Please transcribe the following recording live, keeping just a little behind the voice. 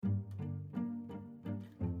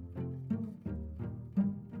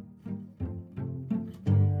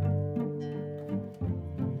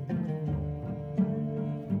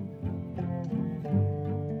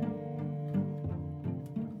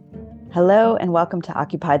Hello and welcome to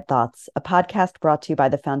Occupied Thoughts, a podcast brought to you by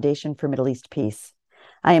the Foundation for Middle East Peace.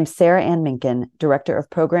 I am Sarah Ann Minkin, Director of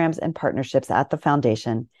Programs and Partnerships at the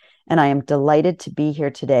Foundation, and I am delighted to be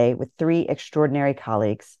here today with three extraordinary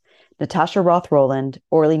colleagues, Natasha Roth-Roland,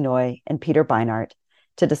 Orly Noy, and Peter Beinart,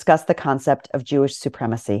 to discuss the concept of Jewish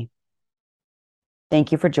supremacy.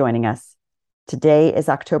 Thank you for joining us. Today is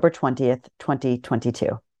October 20th,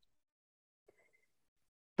 2022.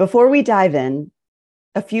 Before we dive in,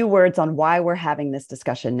 a few words on why we're having this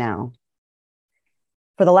discussion now.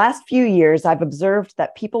 For the last few years, I've observed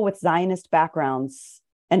that people with Zionist backgrounds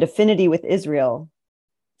and affinity with Israel,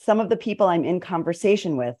 some of the people I'm in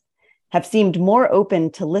conversation with, have seemed more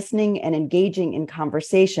open to listening and engaging in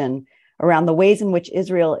conversation around the ways in which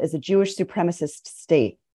Israel is a Jewish supremacist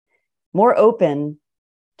state, more open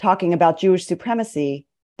talking about Jewish supremacy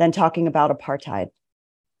than talking about apartheid.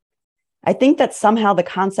 I think that somehow the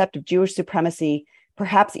concept of Jewish supremacy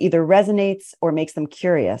perhaps either resonates or makes them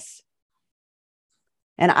curious.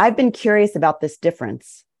 And I've been curious about this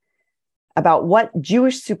difference, about what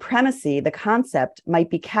Jewish supremacy, the concept, might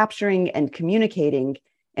be capturing and communicating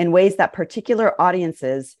in ways that particular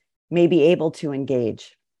audiences may be able to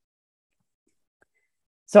engage.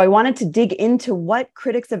 So I wanted to dig into what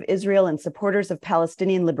critics of Israel and supporters of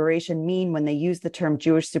Palestinian liberation mean when they use the term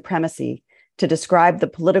Jewish supremacy to describe the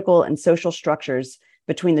political and social structures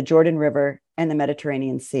between the Jordan River and the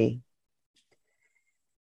Mediterranean Sea.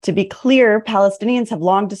 To be clear, Palestinians have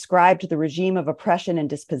long described the regime of oppression and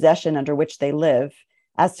dispossession under which they live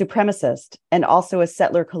as supremacist and also as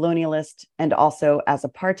settler colonialist and also as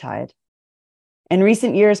apartheid. In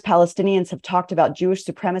recent years, Palestinians have talked about Jewish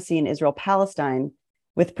supremacy in Israel-Palestine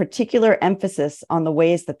with particular emphasis on the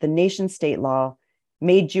ways that the nation-state law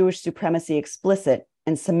made Jewish supremacy explicit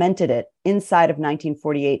and cemented it inside of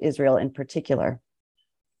 1948 Israel in particular.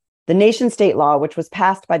 The nation-state law, which was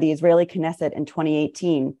passed by the Israeli Knesset in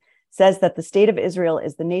 2018, says that the state of Israel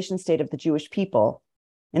is the nation-state of the Jewish people,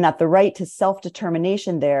 and that the right to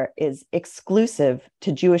self-determination there is exclusive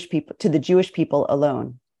to the Jewish people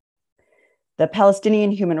alone. The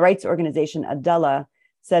Palestinian human rights organization Adalah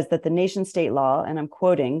says that the nation-state law, and I'm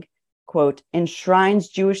quoting, quote, enshrines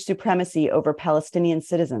Jewish supremacy over Palestinian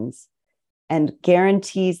citizens and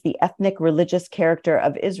guarantees the ethnic religious character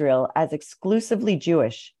of Israel as exclusively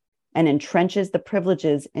Jewish and entrenches the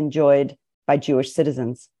privileges enjoyed by Jewish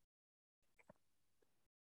citizens.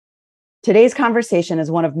 Today's conversation is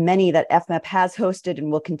one of many that FMEP has hosted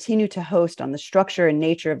and will continue to host on the structure and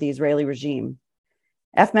nature of the Israeli regime.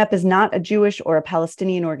 FMEP is not a Jewish or a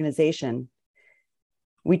Palestinian organization.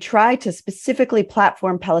 We try to specifically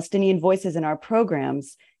platform Palestinian voices in our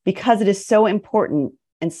programs because it is so important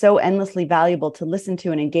and so endlessly valuable to listen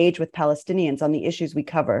to and engage with Palestinians on the issues we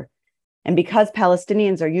cover, and because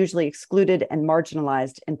Palestinians are usually excluded and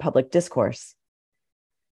marginalized in public discourse.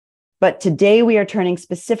 But today we are turning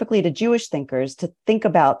specifically to Jewish thinkers to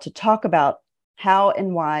talk about how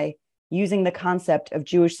and why using the concept of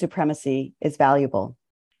Jewish supremacy is valuable.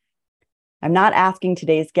 I'm not asking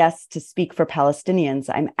today's guests to speak for Palestinians.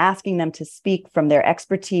 I'm asking them to speak from their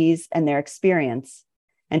expertise and their experience,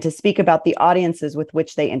 and to speak about the audiences with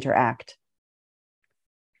which they interact.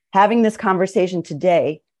 Having this conversation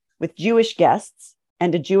today with Jewish guests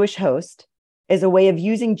and a Jewish host is a way of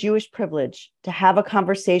using Jewish privilege to have a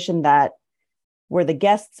conversation that, were the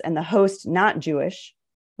guests and the host not Jewish,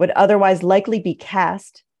 would otherwise likely be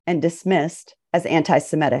cast and dismissed as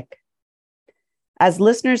anti-Semitic. As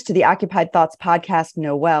listeners to the Occupied Thoughts podcast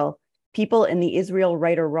know well, people in the Israel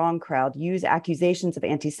right or wrong crowd use accusations of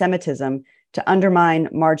anti-Semitism to undermine,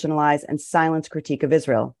 marginalize, and silence critique of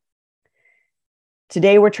Israel.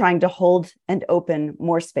 Today, we're trying to hold and open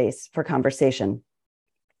more space for conversation.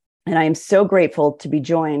 And I am so grateful to be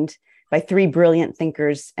joined by three brilliant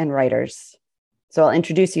thinkers and writers. So I'll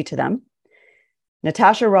introduce you to them.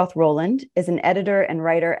 Natasha Roth-Roland is an editor and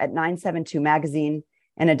writer at 972 Magazine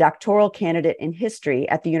and a doctoral candidate in history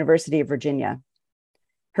at the University of Virginia.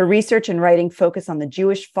 Her research and writing focus on the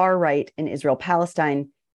Jewish far right in Israel-Palestine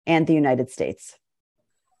and the United States.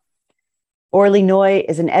 Orly Noy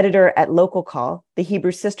is an editor at Local Call, the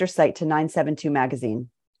Hebrew sister site to 972 Magazine.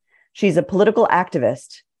 She's a political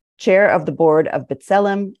activist, chair of the board of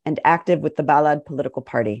B'Tselem, and active with the Balad political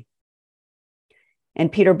party.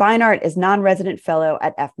 And Peter Beinart is non-resident fellow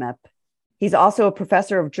at FMEP. He's also a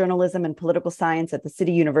professor of journalism and political science at the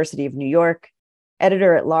City University of New York,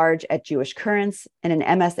 editor-at-large at Jewish Currents, and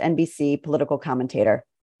an MSNBC political commentator.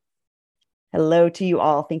 Hello to you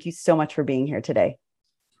all. Thank you so much for being here today.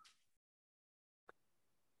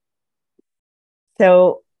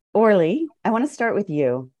 So, Orly, I want to start with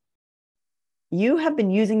you. You have been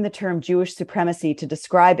using the term Jewish supremacy to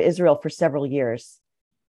describe Israel for several years.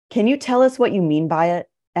 Can you tell us what you mean by it?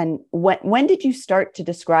 And when did you start to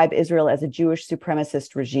describe Israel as a Jewish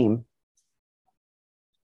supremacist regime?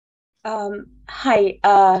 Hi,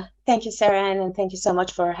 thank you, Sarah, and thank you so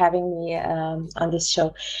much for having me on this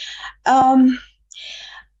show.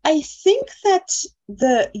 I think that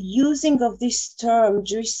the using of this term,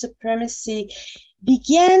 Jewish supremacy,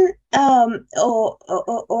 began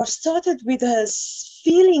or started with a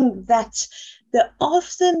feeling that the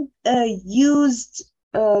often used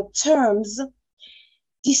terms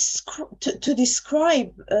to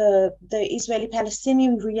describe the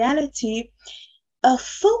Israeli-Palestinian reality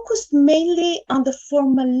focused mainly on the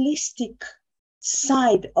formalistic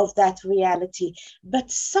side of that reality,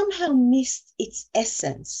 but somehow missed its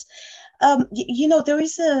essence. There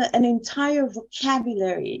is an entire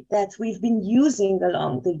vocabulary that we've been using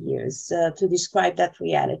along the years to describe that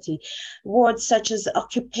reality. Words such as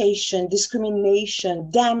occupation,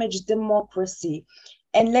 discrimination, damaged democracy,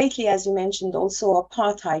 and lately, as you mentioned, also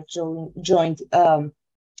apartheid joined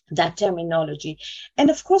that terminology. And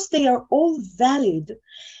of course, they are all valid,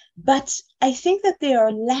 but I think that they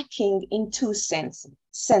are lacking in two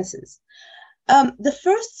senses. The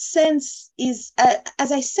first sense is,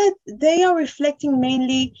 as I said, they are reflecting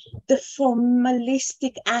mainly the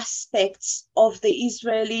formalistic aspects of the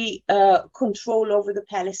Israeli control over the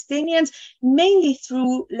Palestinians, mainly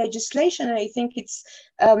through legislation. And I think it's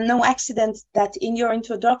no accident that in your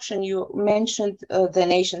introduction you mentioned the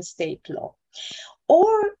nation state law.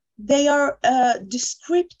 Or they are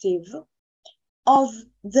descriptive of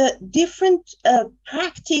the different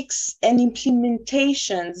practices and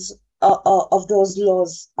implementations of those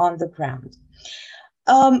laws on the ground.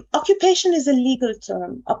 Occupation is a legal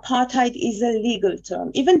term. Apartheid is a legal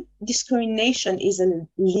term. Even discrimination is a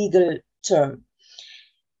legal term.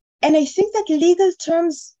 And I think that legal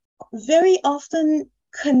terms very often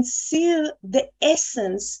conceal the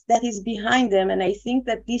essence that is behind them. And I think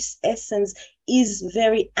that this essence is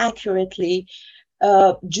very accurately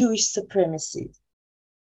Jewish supremacy.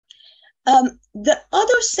 The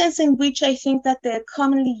other sense in which I think that the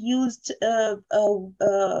commonly used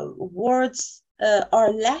words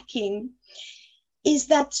are lacking is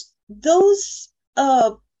that those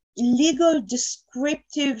legal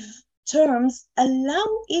descriptive terms allow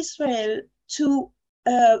Israel to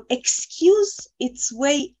excuse its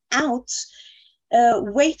way out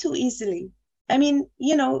way too easily. I mean,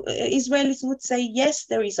 Israelis would say, yes,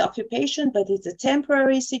 there is occupation, but it's a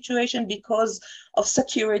temporary situation because of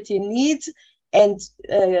security needs. And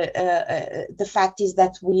the fact is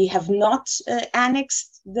that we have not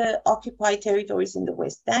annexed the occupied territories in the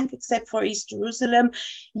West Bank, except for East Jerusalem.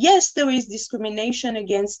 Yes, there is discrimination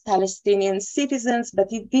against Palestinian citizens, but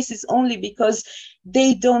this is only because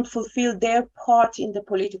they don't fulfill their part in the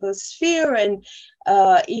political sphere. And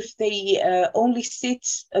if they only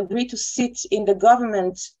agree to sit in the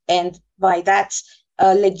government, and by that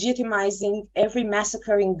legitimizing every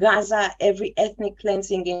massacre in Gaza, every ethnic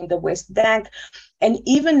cleansing in the West Bank, and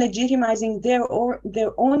even legitimizing their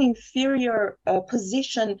own inferior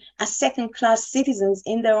position as second-class citizens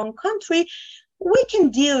in their own country, we can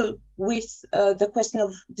deal with the question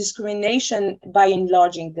of discrimination by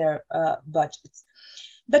enlarging their budgets.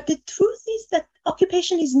 But the truth is that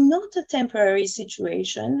occupation is not a temporary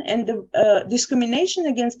situation, and the discrimination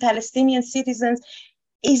against Palestinian citizens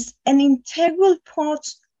is an integral part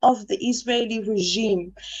of the Israeli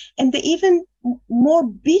regime. And the even more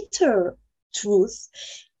bitter truth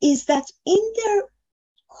is that in their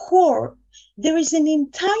core, there is an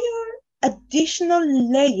entire additional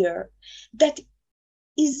layer that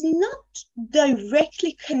is not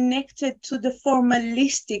directly connected to the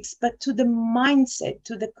formalistics, but to the mindset,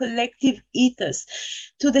 to the collective ethos,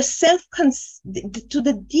 to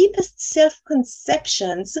the deepest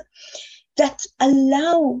self-conceptions that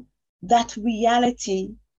allow that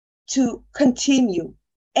reality to continue.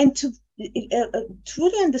 And to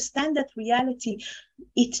truly understand that reality,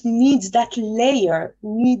 that layer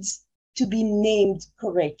needs to be named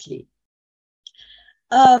correctly.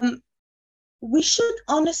 We should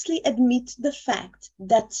honestly admit the fact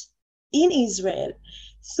that in Israel,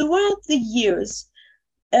 throughout the years,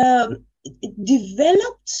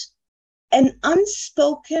 developed an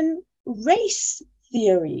unspoken race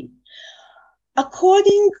theory,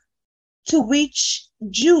 according to which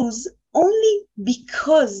Jews, only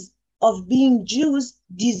because of being Jews,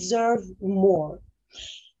 deserve more.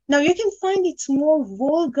 Now you can find its more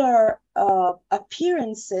vulgar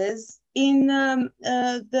appearances in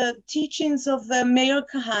the teachings of Meir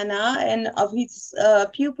Kahane and of his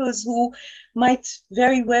pupils, who might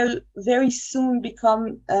very well, very soon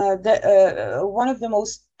become one of the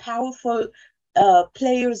most powerful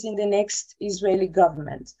players in the next Israeli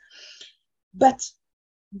government. But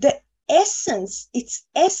the essence, its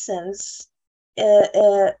essence,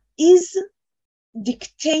 is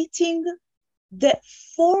dictating the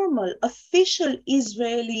formal, official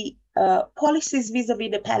Israeli policies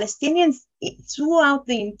vis-a-vis the Palestinians throughout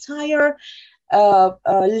the entire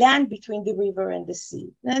land between the river and the sea.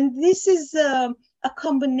 And this is a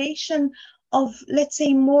combination of, let's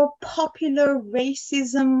say, more popular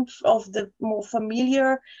racism of the more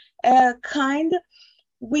familiar kind,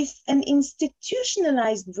 with an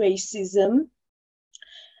institutionalized racism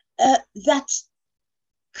that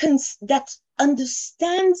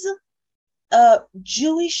understands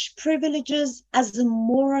Jewish privileges as a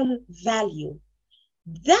moral value.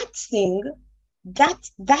 That thing, that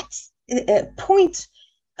point,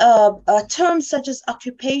 terms such as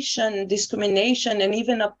occupation, discrimination, and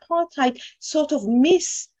even apartheid sort of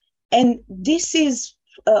miss. And this is,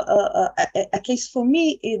 at least for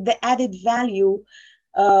me, the added value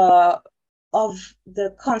of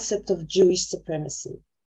the concept of Jewish supremacy.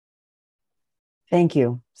 Thank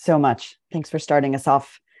you so much. Thanks for starting us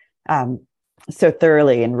off so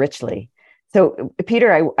thoroughly and richly. So,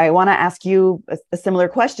 Peter, I want to ask you a similar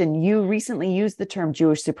question. You recently used the term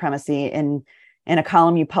Jewish supremacy in a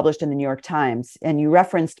column you published in the New York Times, and you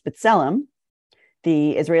referenced B'Tselem,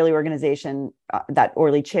 the Israeli organization that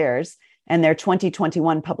Orly chairs, and their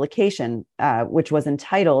 2021 publication, which was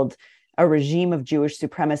entitled "A Regime of Jewish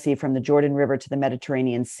Supremacy from the Jordan River to the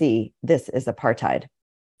Mediterranean Sea. This is Apartheid."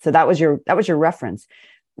 So that was your reference.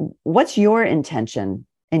 What's your intention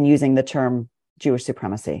in using the term Jewish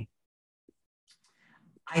supremacy?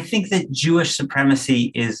 I think that Jewish supremacy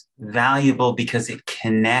is valuable because it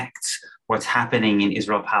connects what's happening in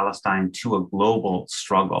Israel-Palestine to a global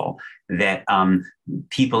struggle that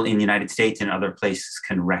people in the United States and other places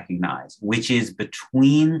can recognize, which is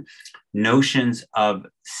between notions of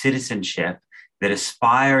citizenship that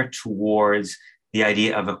aspire towards the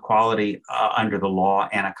idea of equality under the law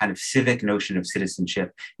and a kind of civic notion of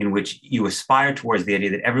citizenship in which you aspire towards the idea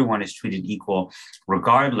that everyone is treated equal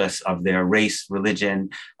regardless of their race, religion,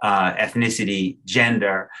 ethnicity,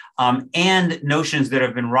 gender, and notions that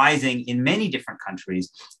have been rising in many different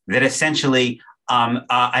countries that essentially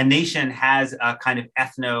a nation has a kind of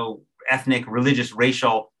ethnic, religious,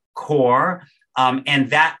 racial core, and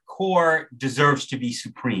that core deserves to be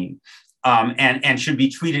supreme. And should be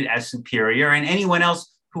treated as superior. And anyone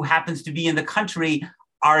else who happens to be in the country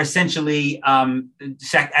are essentially,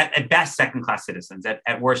 at best, second-class citizens,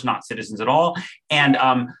 at worst, not citizens at all, and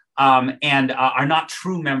are not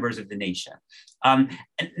true members of the nation. And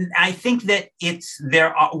I think that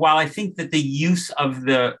while I think that the use of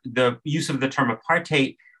the term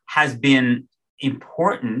apartheid has been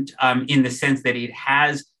important in the sense that it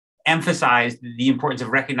has emphasized the importance of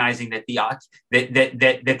recognizing that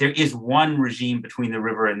that there is one regime between the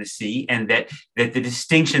river and the sea, and that the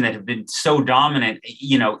distinction that have been so dominant,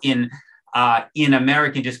 in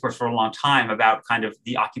American discourse for a long time about kind of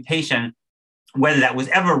the occupation, whether that was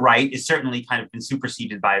ever right is certainly kind of been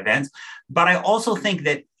superseded by events. But I also think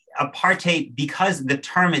that apartheid, because the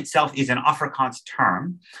term itself is an Afrikaans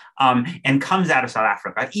term and comes out of South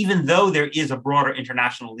Africa, even though there is a broader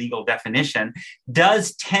international legal definition,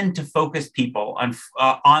 does tend to focus people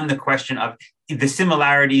on the question of the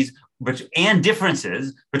similarities and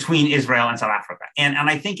differences between Israel and South Africa. And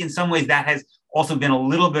I think in some ways that has also been a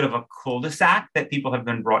little bit of a cul-de-sac that people have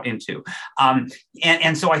been brought into.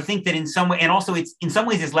 And so I think that in some way, and also it's in some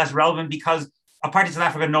ways it's less relevant because apartheid South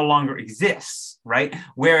Africa no longer exists, right?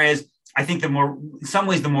 Whereas I think in some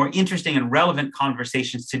ways the more interesting and relevant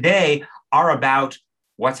conversations today are about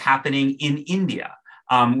what's happening in India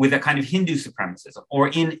with a kind of Hindu supremacism, or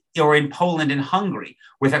in Poland and Hungary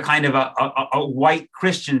with a kind of a white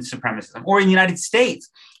Christian supremacism, or in the United States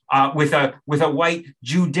with a white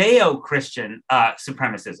Judeo-Christian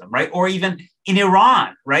supremacism, right? Or even in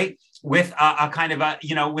Iran, right, with a kind of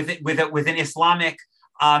with an Islamic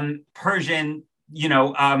Persian,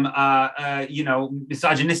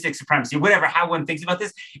 misogynistic supremacy, whatever, how one thinks about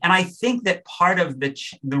this. And I think that part of the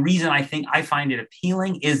reason I find it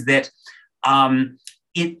appealing is that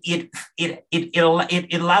it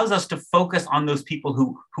allows us to focus on those people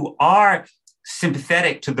who are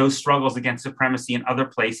sympathetic to those struggles against supremacy in other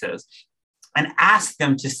places, and ask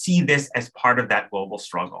them to see this as part of that global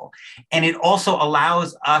struggle. And it also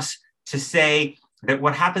allows us to say, that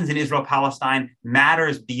what happens in Israel-Palestine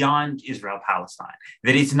matters beyond Israel-Palestine,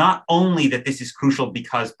 that it's not only that this is crucial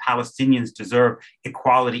because Palestinians deserve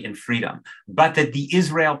equality and freedom, but that the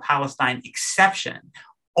Israel-Palestine exception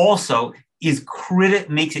also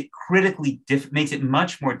makes it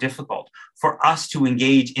much more difficult for us to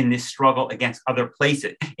engage in this struggle against other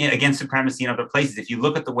places, against supremacy in other places. If you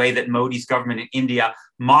look at the way that Modi's government in India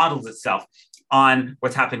models itself on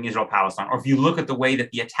what's happening in Israel-Palestine, or if you look at the way that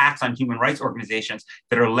the attacks on human rights organizations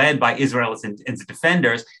that are led by Israelis and its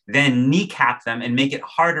defenders then kneecap them and make it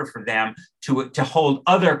harder for them to hold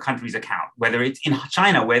other countries account, whether it's in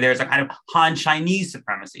China, where there's a kind of Han Chinese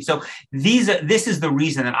supremacy. So this is the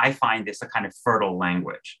reason that I find this a kind of fertile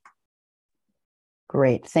language.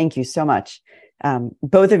 Great, thank you so much.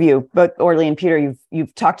 Both of you, both Orly and Peter,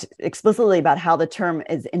 you've talked explicitly about how the term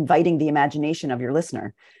is inviting the imagination of your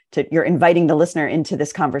listener. You're inviting the listener into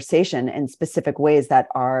this conversation in specific ways that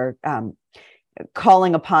are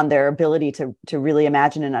calling upon their ability to really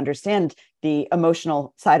imagine and understand the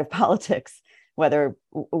emotional side of politics, whether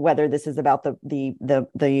this is about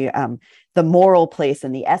the moral place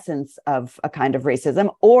and the essence of a kind of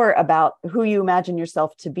racism, or about who you imagine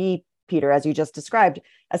yourself to be, Peter, as you just described,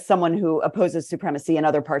 as someone who opposes supremacy in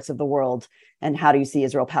other parts of the world, and how do you see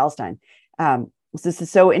Israel-Palestine? So this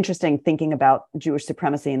is so interesting, thinking about Jewish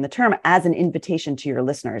supremacy and the term as an invitation to your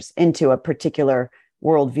listeners into a particular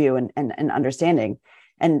worldview and understanding.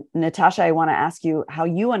 And Natasha, I want to ask you how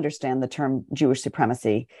you understand the term Jewish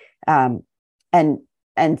supremacy, and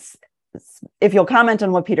if you'll comment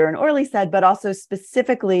on what Peter and Orly said, but also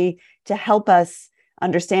specifically to help us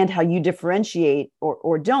understand how you differentiate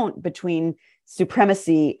or don't between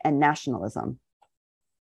supremacy and nationalism.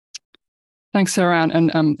 Thanks, Sarah,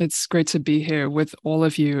 and it's great to be here with all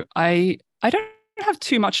of you. I don't have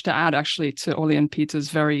too much to add, actually, to Orly and Peter's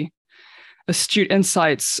very astute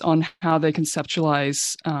insights on how they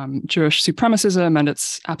conceptualize Jewish supremacism and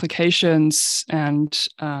its applications, and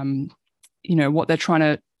what they're trying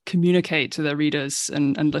to communicate to their readers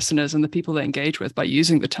and listeners and the people they engage with by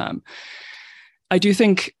using the term. I do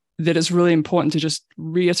think that it's really important to just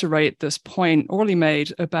reiterate this point Orly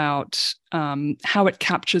made about how it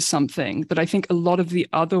captures something that I think a lot of the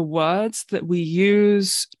other words that we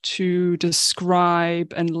use to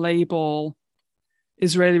describe and label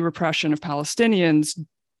Israeli repression of Palestinians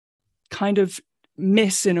kind of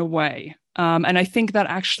miss in a way. And I think that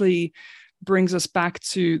actually brings us back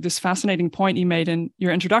to this fascinating point you made in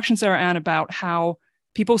your introduction, Sarah Ann, about how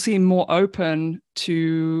people seem more open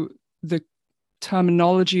to the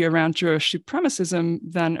terminology around Jewish supremacism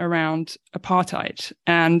than around apartheid.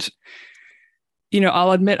 And,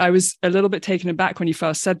 I'll admit I was a little bit taken aback when you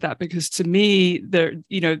first said that, because to me,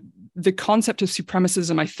 the concept of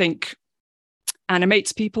supremacism, I think,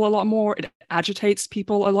 animates people a lot more. It agitates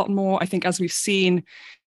people a lot more. I think, as we've seen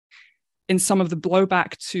in some of the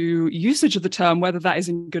blowback to usage of the term, whether that is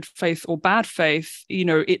in good faith or bad faith,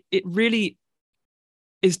 it really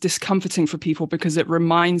is discomforting for people, because it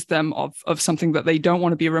reminds them of something that they don't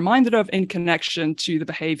want to be reminded of in connection to the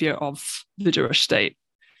behavior of the Jewish state.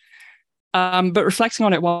 But reflecting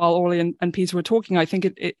on it while Orly and Peter were talking, I think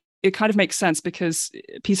it kind of makes sense, because,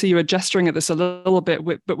 Peter, you were gesturing at this a little bit,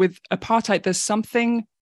 but with apartheid, there's something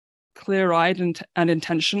clear-eyed and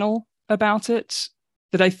intentional about it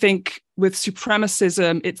that I think with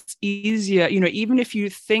supremacism, it's easier, even if you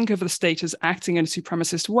think of the state as acting in a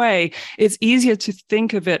supremacist way, it's easier to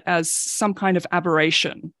think of it as some kind of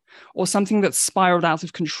aberration or something that's spiraled out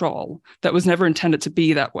of control that was never intended to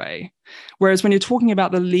be that way. Whereas when you're talking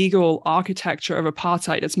about the legal architecture of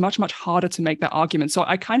apartheid, it's much, much harder to make that argument. So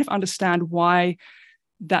I kind of understand why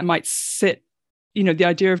that might sit, the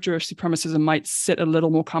idea of Jewish supremacism might sit a little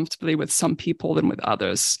more comfortably with some people than with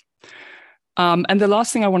others. And the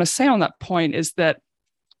last thing I want to say on that point is that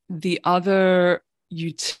the other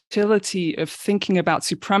utility of thinking about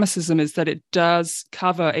supremacism is that it does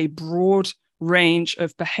cover a broad range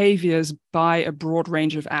of behaviors by a broad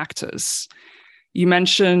range of actors. You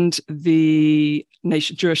mentioned the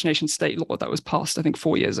Jewish nation-state law that was passed, I think,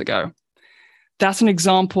 4 years ago. That's an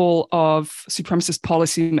example of supremacist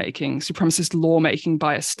policymaking, supremacist lawmaking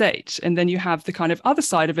by a state. And then you have the kind of other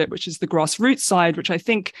side of it, which is the grassroots side, which I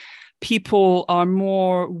think people are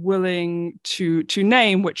more willing to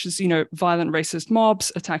name, which is, violent racist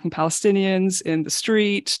mobs attacking Palestinians in the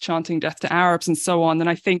street, chanting death to Arabs and so on. And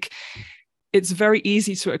I think it's very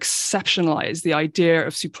easy to exceptionalize the idea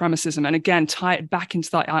of supremacism and, again, tie it back into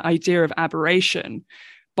that idea of aberration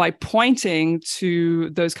by pointing to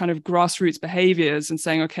those kind of grassroots behaviors and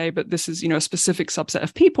saying, okay, but this is, a specific subset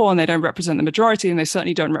of people and they don't represent the majority and they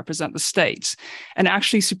certainly don't represent the state. And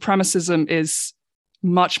actually supremacism is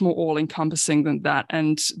much more all-encompassing than that.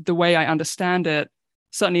 And the way I understand it,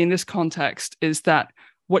 certainly in this context, is that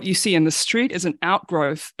what you see in the street is an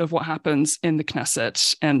outgrowth of what happens in the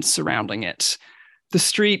Knesset and surrounding it. The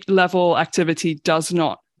street level activity does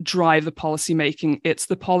not drive the policymaking. It's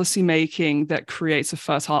the policymaking that creates a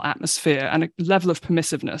fertile atmosphere and a level of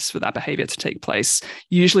permissiveness for that behavior to take place,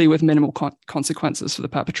 usually with minimal consequences for the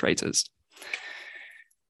perpetrators.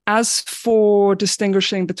 As for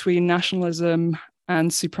distinguishing between nationalism and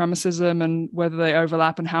supremacism and whether they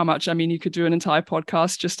overlap and how much, I mean, you could do an entire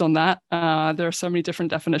podcast just on that. There are so many different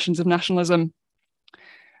definitions of nationalism.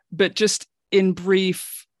 But just in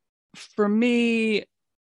brief, for me,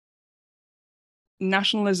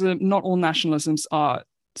 nationalism, not all nationalisms are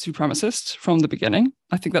supremacist from the beginning.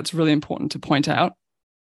 I think that's really important to point out.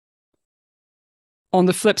 On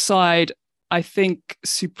the flip side, I think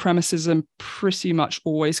supremacism pretty much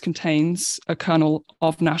always contains a kernel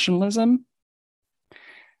of nationalism.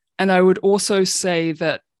 And I would also say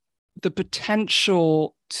that the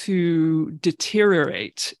potential to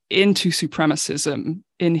deteriorate into supremacism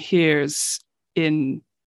inheres in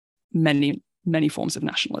many, many forms of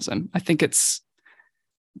nationalism. I think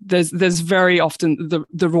there's very often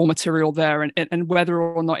the raw material there, and whether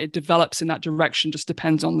or not it develops in that direction just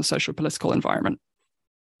depends on the social political environment.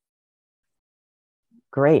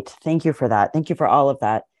 Great. Thank you for that. Thank you for all of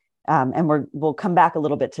that. And we'll come back a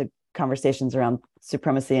little bit to conversations around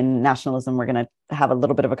supremacy and nationalism. We're going to have a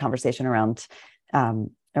little bit of a conversation around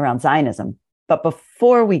Zionism. But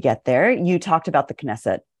before we get there, you talked about the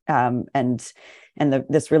Knesset and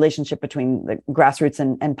this relationship between the grassroots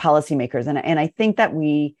and policymakers. And I think that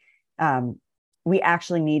we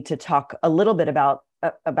actually need to talk a little bit about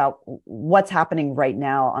what's happening right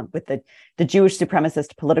now with the Jewish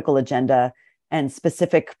supremacist political agenda and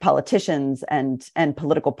specific politicians and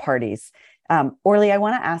political parties. Orly, I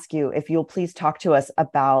want to ask you if you'll please talk to us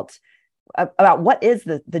about what is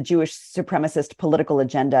the Jewish supremacist political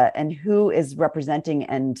agenda and who is representing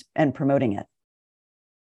and promoting it.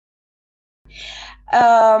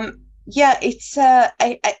 It's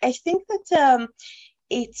I think that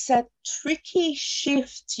it's a tricky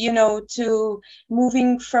shift, to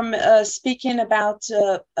moving from speaking about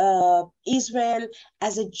Israel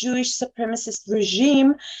as a Jewish supremacist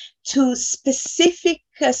regime to specific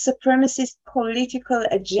supremacist political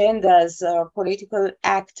agendas or political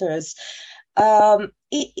actors.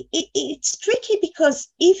 It's tricky because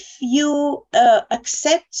if you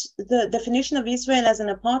accept the definition of Israel as an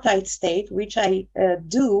apartheid state, which I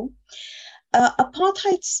do,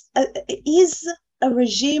 apartheid is a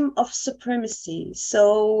regime of supremacy.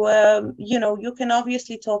 So, you can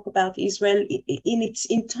obviously talk about Israel in its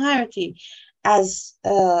entirety as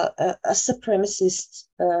a supremacist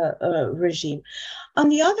regime. On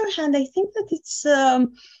the other hand, I think that it's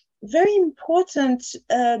very important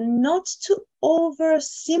not to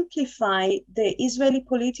oversimplify the Israeli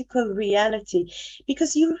political reality,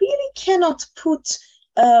 because you really cannot put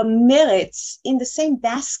Meretz in the same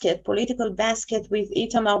political basket with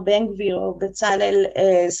Itamar Ben-Gvir or Bezalel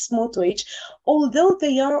Smotrich, although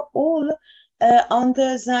they are all on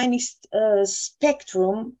the Zionist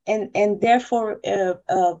spectrum and therefore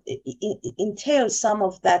entail some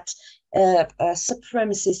of that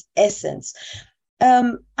supremacist essence.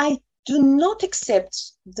 I do not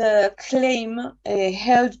accept the claim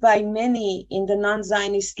held by many in the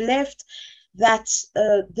non-Zionist left that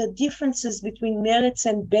the differences between Meretz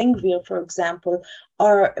and Ben-Gvir, for example,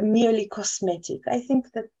 are merely cosmetic. I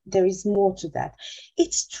think that there is more to that.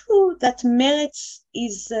 It's true that Meretz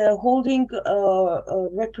is holding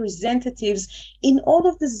representatives in all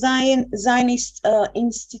of the Zionist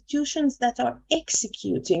institutions that are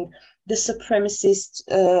executing the supremacist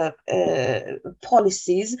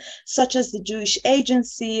policies, such as the Jewish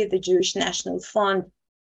Agency, the Jewish National Fund,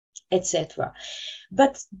 etc.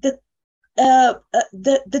 But the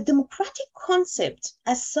democratic concept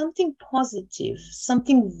as something positive,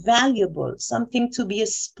 something valuable, something to be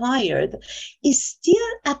aspired, is still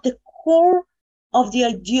at the core of the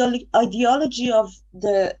ideology of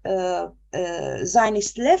the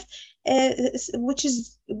Zionist left,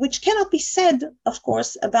 which cannot be said, of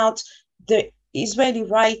course, about the Israeli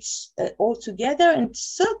right altogether, and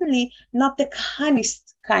certainly not the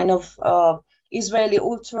Kahanist kind of Israeli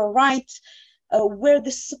ultra-right, where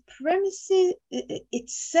the supremacy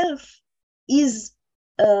itself is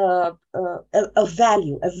a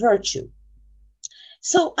value, a virtue.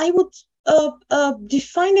 So I would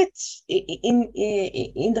define it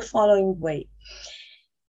in the following way.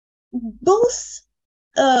 Both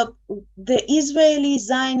the Israeli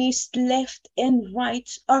Zionist left and right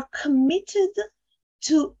are committed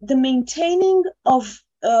to the maintaining of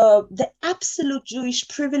the absolute Jewish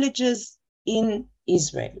privileges in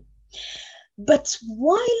Israel. But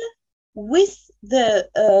while with the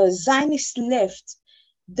Zionist left,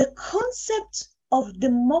 the concept of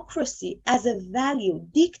democracy as a value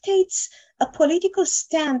dictates a political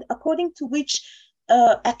stand according to which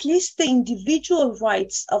at least the individual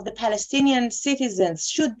rights of the Palestinian citizens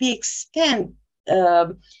should be expanded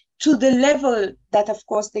to the level that, of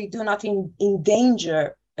course, they do not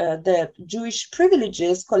endanger the Jewish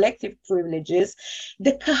privileges, collective privileges.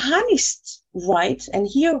 The Kahanist right, and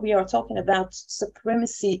here we are talking about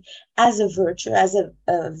supremacy as a virtue, as a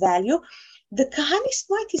value, the Kahanist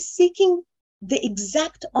right is seeking the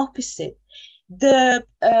exact opposite, the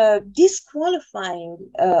disqualifying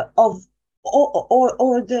of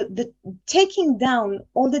or the taking down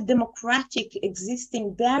all the democratic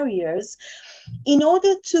existing barriers in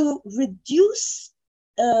order to reduce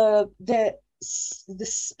the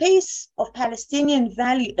space of Palestinian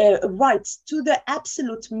rights to the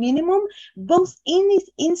absolute minimum, both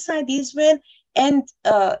inside Israel and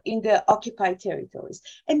in the occupied territories.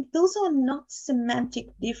 And those are not semantic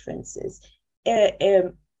differences,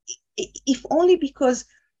 if only because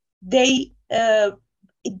they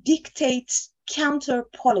dictate counter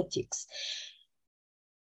politics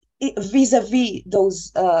vis-a-vis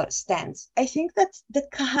those stands. I think that the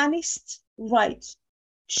Kahanist right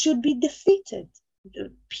should be defeated,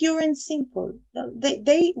 pure and simple.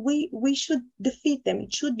 We should defeat them.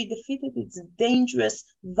 It should be defeated. It's dangerous,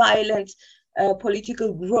 violent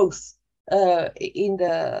political growth in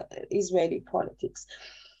the Israeli politics.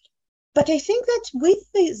 But I think that with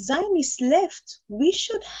the Zionist left, we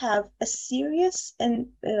should have a serious and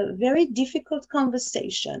very difficult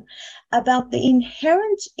conversation about the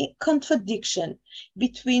inherent contradiction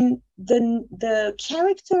between the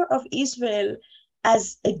character of Israel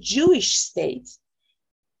as a Jewish state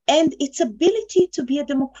and its ability to be a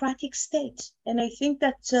democratic state. And I think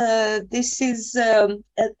that this is a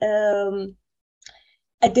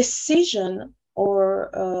decision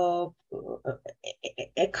or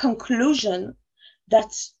a conclusion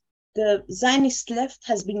that the Zionist left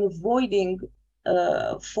has been avoiding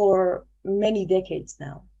for many decades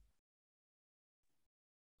now.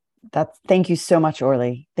 Thank you so much,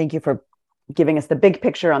 Orly. Thank you for giving us the big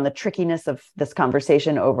picture on the trickiness of this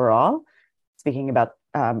conversation overall, speaking about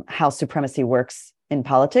how supremacy works in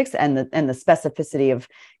politics and the specificity of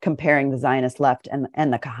comparing the Zionist left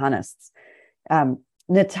and the Kahanists.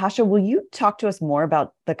 Natasha, will you talk to us more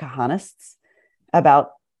about the Kahanists,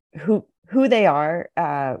 about who they are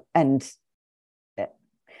and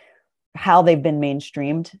how they've been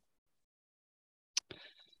mainstreamed?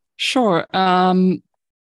 Sure.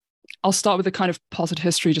 I'll start with a kind of positive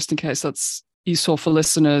history, just in case that's useful for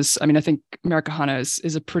listeners. I mean, I think Meir Kahane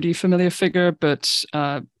is a pretty familiar figure, but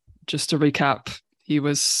just to recap, he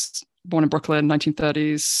was born in Brooklyn,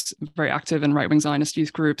 1930s, very active in right-wing Zionist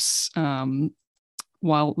youth groups.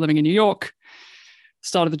 While living in New York,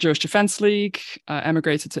 started the Jewish Defense League,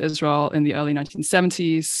 emigrated to Israel in the early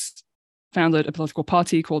 1970s, founded a political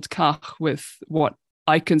party called Kach with what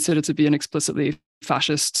I consider to be an explicitly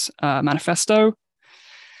fascist manifesto.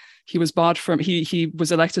 He was barred from, he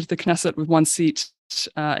was elected to the Knesset with one seat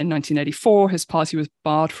in 1984. His party was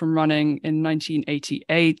barred from running in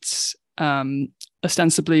 1988,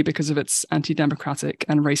 ostensibly because of its anti-democratic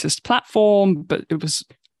and racist platform, but it was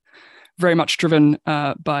very much driven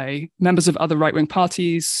by members of other right-wing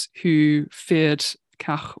parties who feared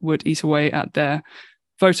Kach would eat away at their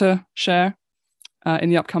voter share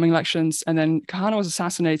in the upcoming elections. And then Kahane was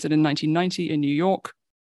assassinated in 1990 in New York.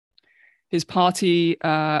 His party,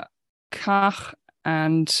 Kach,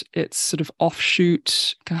 and its sort of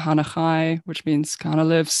offshoot, Kahane Chai, which means Kahane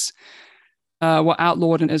lives, were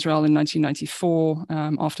outlawed in Israel in 1994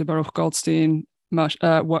 after Baruch Goldstein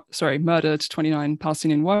murdered 29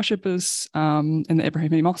 Palestinian worshippers in the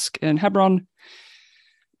Ibrahimi Mosque in Hebron.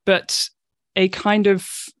 But a kind of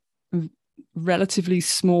relatively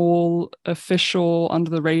small, official,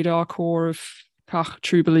 under-the-radar core of Kach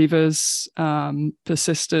true believers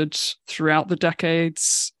persisted throughout the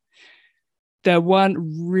decades. There weren't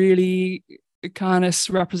really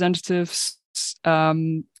Kahanist representatives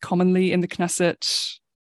commonly in the Knesset.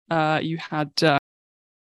 You had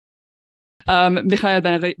Michael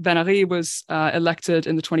Ben-Ari was elected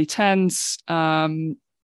in the 2010s,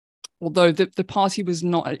 although the party was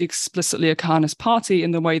not explicitly a Kahanist party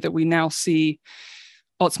in the way that we now see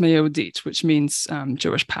Otzma Yehudit, which means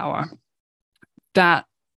Jewish power. That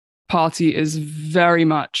party is very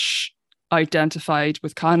much identified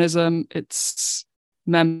with Kahanism. It's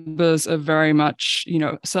members are very much,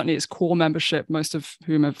 certainly its core membership, most of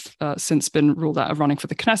whom have since been ruled out of running for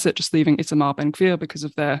the Knesset, just leaving Itamar Ben-Gvir because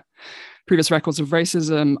of their previous records of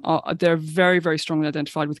racism. They're very, very strongly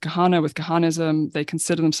identified with Kahanism. They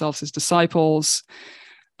consider themselves as disciples.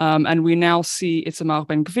 And we now see Itamar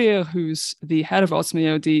Ben-Gvir, who's the head of Otzma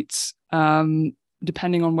Yehudit,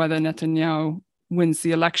 depending on whether Netanyahu wins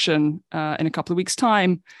the election in a couple of weeks'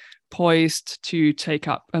 time, poised to take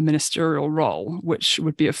up a ministerial role, which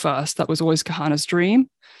would be a first. That was always Kahana's dream.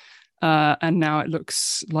 And now it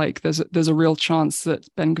looks like there's a real chance that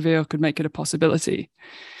Ben-Gvir could make it a possibility.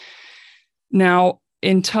 Now,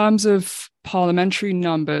 in terms of parliamentary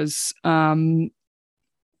numbers,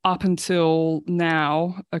 up until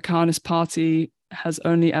now, a Kahanist party has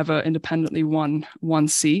only ever independently won one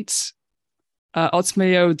seat. Otzma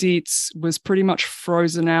Yehudit was pretty much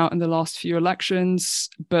frozen out in the last few elections,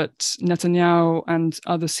 but Netanyahu and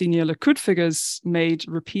other senior Likud figures made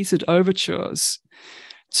repeated overtures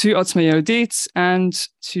to Otzma Yehudit and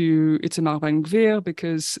to Itamar Ben-Gvir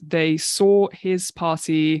because they saw his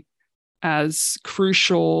party as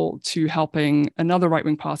crucial to helping another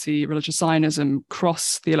right-wing party, Religious Zionism,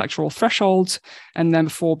 cross the electoral threshold and then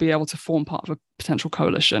before be able to form part of a potential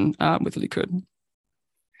coalition with the Likud.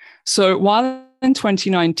 So while in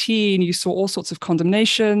 2019, you saw all sorts of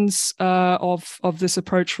condemnations of this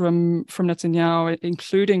approach from Netanyahu,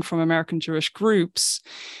 including from American Jewish groups,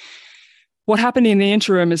 what happened in the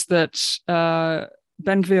interim is that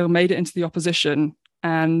Ben-Gvir made it into the opposition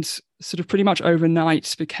and sort of pretty much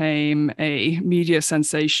overnight became a media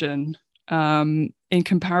sensation in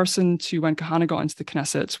comparison to when Kahana got into the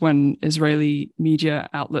Knesset, when Israeli media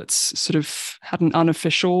outlets sort of had an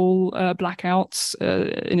unofficial blackout,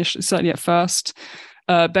 initially, certainly at first.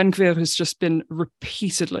 Ben-Gvir has just been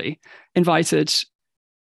repeatedly invited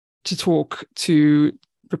to talk to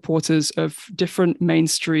reporters of different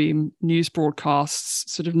mainstream news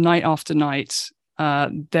broadcasts, sort of night after night.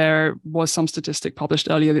 There was some statistic published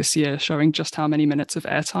earlier this year showing just how many minutes of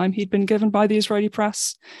airtime he'd been given by the Israeli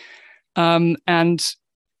press. And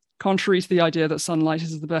contrary to the idea that sunlight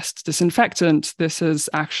is the best disinfectant, this has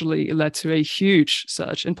actually led to a huge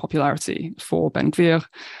surge in popularity for Ben-Gvir,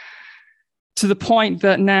 to the point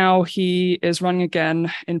that now he is running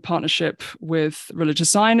again in partnership with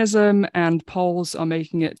Religious Zionism, and polls are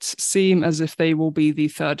making it seem as if they will be the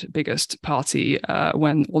third biggest party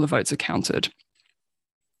when all the votes are counted.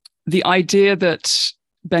 The idea that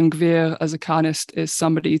Ben-Gvir as a Kahanist is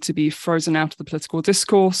somebody to be frozen out of the political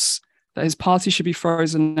discourse, that his party should be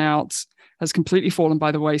frozen out, has completely fallen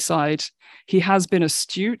by the wayside. He has been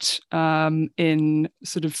astute in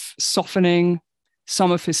sort of softening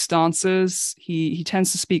some of his stances. He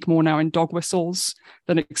tends to speak more now in dog whistles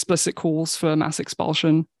than explicit calls for mass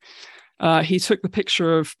expulsion. He took the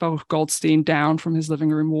picture of Baruch Goldstein down from his living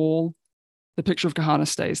room wall. The picture of Kahana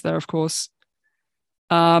stays there, of course.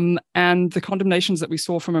 And the condemnations that we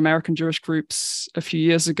saw from American Jewish groups a few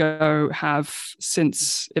years ago have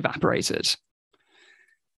since evaporated.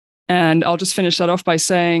 And I'll just finish that off by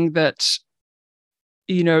saying that,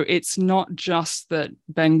 it's not just that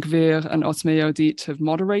Ben-Gvir and Otzma Yehudit have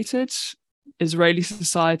moderated. Israeli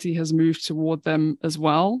society has moved toward them as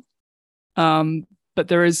well. But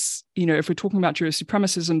there is, if we're talking about Jewish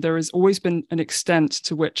supremacism, there has always been an extent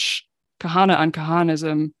to which Kahana and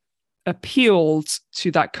Kahanism appealed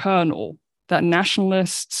to that kernel, that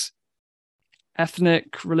nationalist,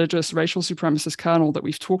 ethnic, religious, racial supremacist kernel that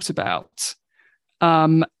we've talked about.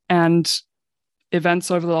 And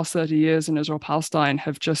events over the last 30 years in Israel-Palestine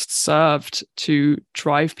have just served to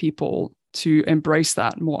drive people to embrace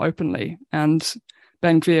that more openly. And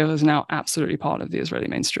Ben-Gvir is now absolutely part of the Israeli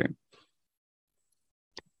mainstream.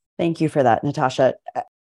 Thank you for that, Natasha.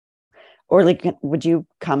 Orly, would you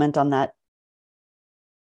comment on that?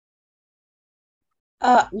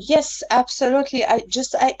 Yes, absolutely. I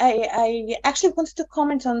actually wanted to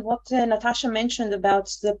comment on what Natasha mentioned about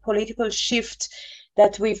the political shift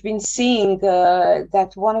that we've been seeing,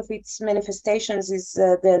 that one of its manifestations is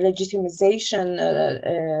the legitimization,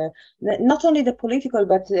 not only the political,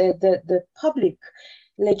 but the public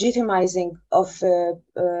legitimizing of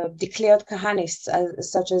declared Kahanists,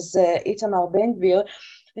 such as Itamar Ben-Gvir.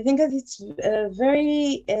 I think that it's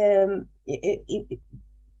very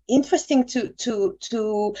interesting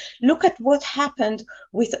to look at what happened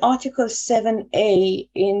with Article 7A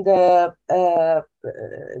in the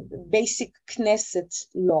basic Knesset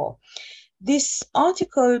law. This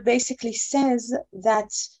article basically says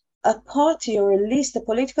that a party or a list, a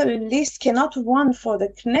political list, cannot run for the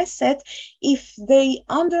Knesset if they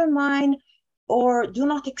undermine or do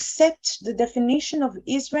not accept the definition of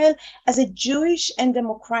Israel as a Jewish and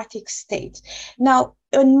democratic state. Now,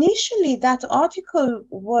 initially, that article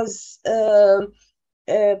was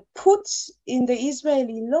put in the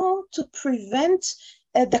Israeli law to prevent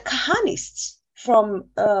the Kahanists from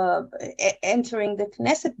entering the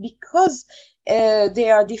Knesset because they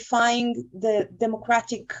are defying the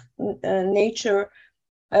democratic nature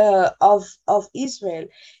of Israel.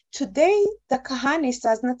 Today, the Kahanists,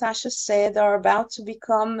 as Natasha said, are about to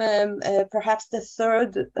become perhaps the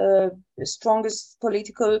third strongest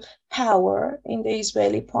political power in the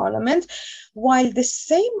Israeli parliament, while the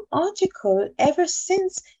same article ever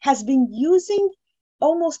since has been using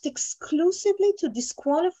almost exclusively to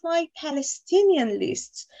disqualify Palestinian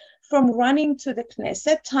lists from running to the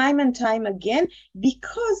Knesset time and time again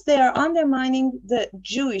because they are undermining the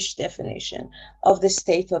Jewish definition of the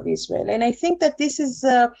state of Israel. And I think that this is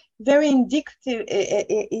very indicative,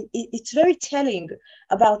 it's very telling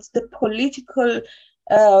about the political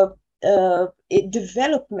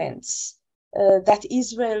developments that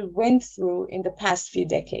Israel went through in the past few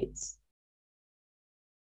decades.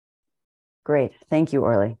 Great. Thank you,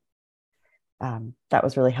 Orly. That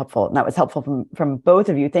was really helpful. And that was helpful from both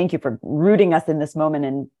of you. Thank you for rooting us in this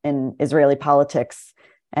moment in Israeli politics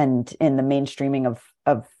and in the mainstreaming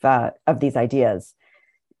of these ideas.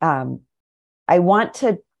 I want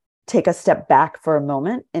to take a step back for a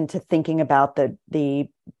moment into thinking about the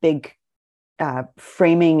big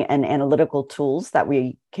framing and analytical tools that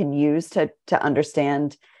we can use to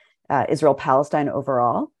understand Israel-Palestine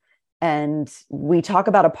overall. And we talk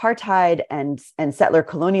about apartheid and settler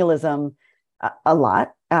colonialism a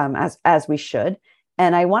lot, as we should.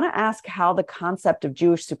 And I want to ask how the concept of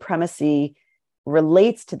Jewish supremacy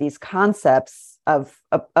relates to these concepts of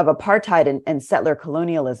apartheid and settler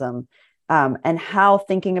colonialism, and how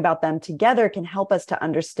thinking about them together can help us to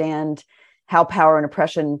understand how power and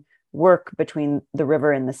oppression work between the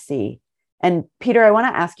river and the sea. And Peter, I want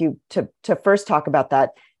to ask you to first talk about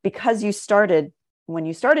that, because when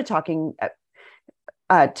you started talking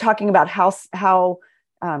about how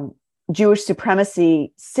Jewish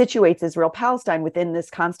supremacy situates Israel-Palestine within this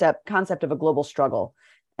concept of a global struggle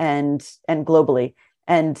and globally.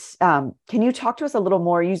 And can you talk to us a little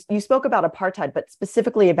more? You spoke about apartheid, but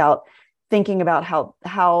specifically about thinking about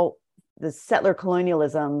how the settler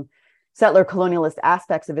colonialist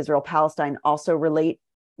aspects of Israel-Palestine also relate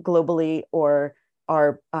globally or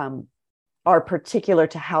are particular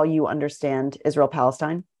to how you understand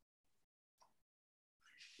Israel-Palestine?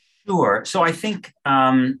 Sure. So I think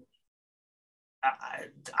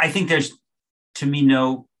there's, to me,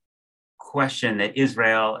 no question that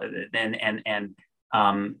Israel and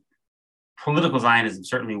political Zionism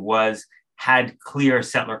certainly had clear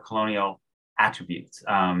settler colonial attributes.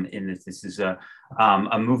 In this is a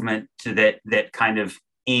movement that kind of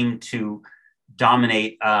aimed to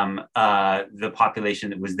dominate the population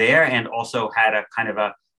that was there, and also had a kind of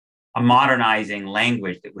a modernizing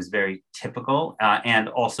language that was very typical, and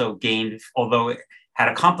also gained, although it had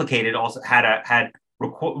a complicated, also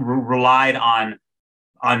relied on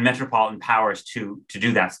metropolitan powers to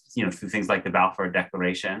do that, through things like the Balfour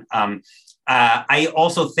Declaration. I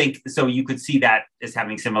also think, so you could see that as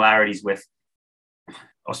having similarities with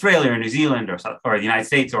Australia or New Zealand or the United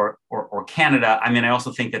States or Canada. I mean, I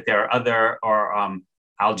also think that there are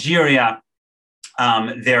Algeria.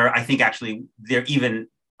 I think actually there are even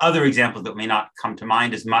other examples that may not come to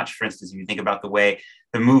mind as much. For instance, if you think about the way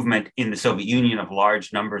the movement in the Soviet Union of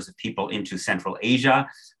large numbers of people into Central Asia,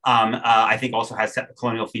 I think also has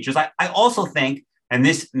colonial features. I also think, and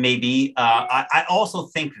this may be, I also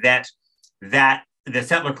think that the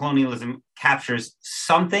settler colonialism captures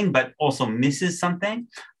something, but also misses something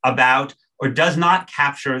about, or does not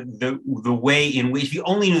capture the way in which, if you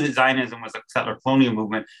only knew that Zionism was a settler colonial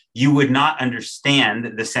movement, you would not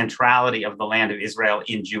understand the centrality of the land of Israel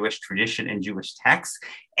in Jewish tradition and Jewish texts,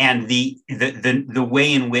 and the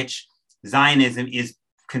way in which Zionism is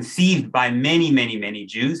conceived by many, many, many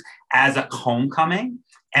Jews as a homecoming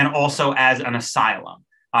and also as an asylum.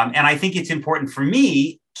 And I think it's important for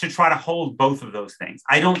me to try to hold both of those things.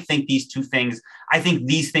 I don't think these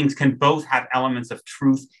things can both have elements of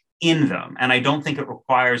truth in them. And I don't think it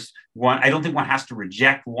requires one. I don't think one has to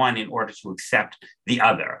reject one in order to accept the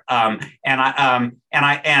other.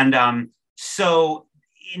 So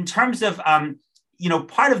in terms of,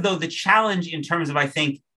 part of the challenge in terms of, I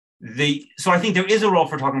think there is a role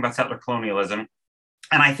for talking about settler colonialism.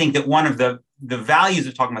 And I think that one of the values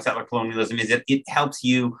of talking about settler colonialism is that it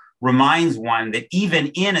reminds one that even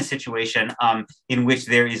in a situation in which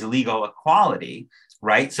there is legal equality,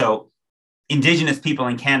 right? So Indigenous people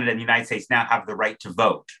in Canada and the United States now have the right to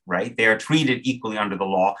vote, right? They are treated equally under the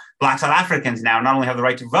law. Black South Africans now not only have the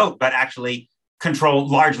right to vote, but actually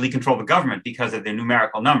largely control the government because of their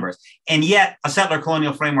numerical numbers. And yet a settler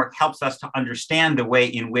colonial framework helps us to understand the way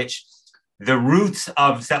in which the roots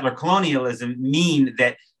of settler colonialism mean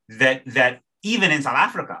that even in South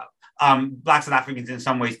Africa, Black South Africans in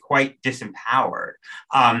some ways quite disempowered,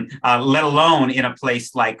 let alone in a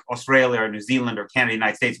place like Australia or New Zealand or Canada,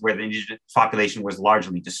 United States, where the indigenous population was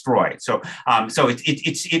largely destroyed. So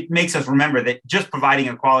it makes us remember that just providing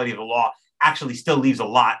equality of the law actually still leaves a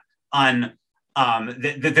lot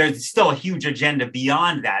there's still a huge agenda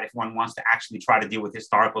beyond that if one wants to actually try to deal with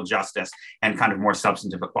historical justice and kind of more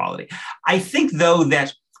substantive equality. I think, though,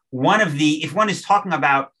 that if one is talking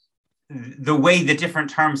about the way that different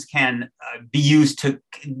terms can be used to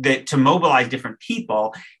mobilize different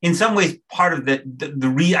people, in some ways, part of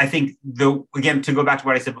again, to go back to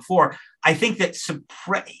what I said before, I think that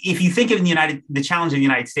if you think of the challenge of the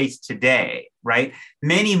United States today, right,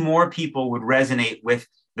 many more people would resonate with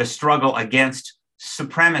the struggle against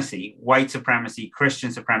supremacy, white supremacy,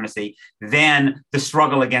 Christian supremacy, than the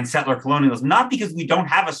struggle against settler colonialism. Not because we don't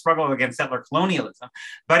have a struggle against settler colonialism,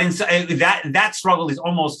 but that struggle is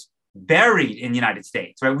almost buried in the United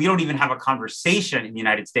States, right? We don't even have a conversation in the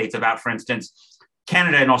United States about, for instance,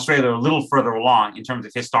 Canada and Australia are a little further along in terms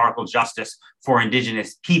of historical justice for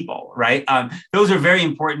Indigenous people, right? Those are very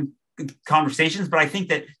important conversations, but I think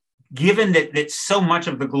that given that so much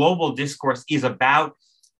of the global discourse is about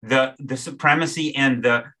the supremacy and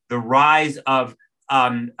the rise of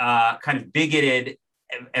kind of bigoted,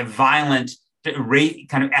 violent,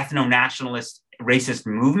 kind of ethno-nationalist, racist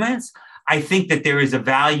movements, I think that there is a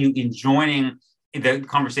value in joining the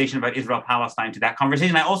conversation about Israel-Palestine to that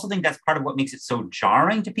conversation. I also think that's part of what makes it so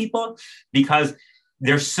jarring to people, because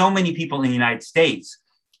there's so many people in the United States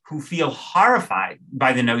who feel horrified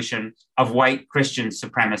by the notion of white Christian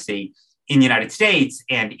supremacy in the United States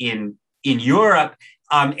and in Europe,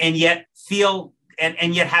 and yet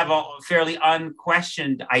have a fairly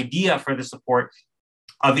unquestioned idea for the support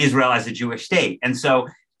of Israel as a Jewish state. And so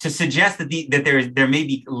to suggest that there may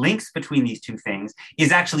be links between these two things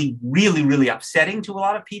is actually really, really upsetting to a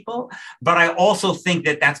lot of people. But I also think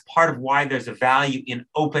that that's part of why there's a value in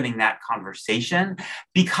opening that conversation,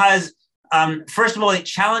 because first of all, it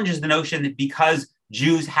challenges the notion that because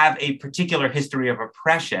Jews have a particular history of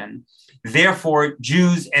oppression, therefore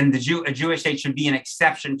Jews and a Jewish state should be an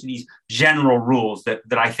exception to these general rules that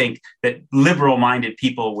I think that liberal-minded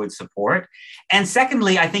people would support. And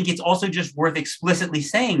secondly, I think it's also just worth explicitly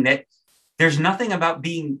saying that there's nothing about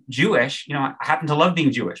being Jewish. I happen to love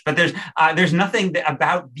being Jewish, but there's nothing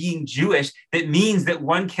about being Jewish that means that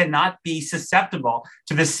one cannot be susceptible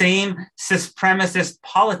to the same supremacist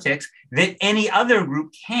politics that any other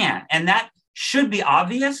group can. And that should be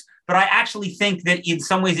obvious, but I actually think that in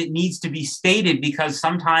some ways it needs to be stated, because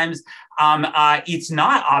sometimes it's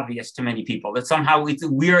not obvious to many people that somehow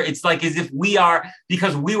it's like as if we are,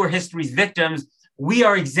 because we were history's victims, we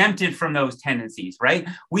are exempted from those tendencies, right?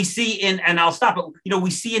 We see and I'll stop, but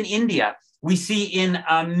we see in India, we see in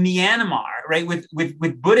Myanmar, right,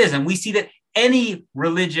 with Buddhism, we see that any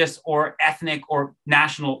religious or ethnic or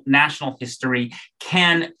national history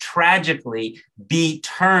can tragically be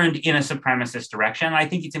turned in a supremacist direction. And I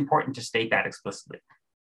think it's important to state that explicitly.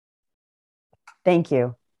 Thank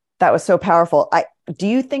you. That was so powerful. Do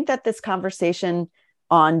you think that this conversation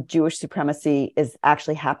on Jewish supremacy is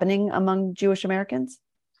actually happening among Jewish Americans?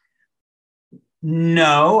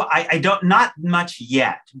 No, I don't, not much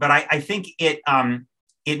yet, but I think it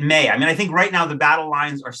may. I mean, I think right now the battle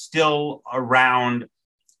lines are still around,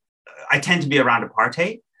 I tend to be around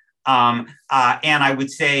apartheid. And I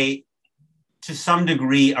would say to some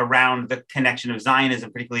degree around the connection of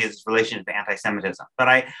Zionism, particularly as its relation to anti-Semitism.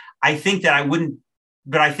 But I think that I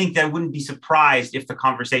wouldn't be surprised if the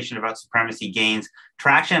conversation about supremacy gains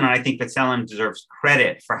traction. And I think B'Tselem deserves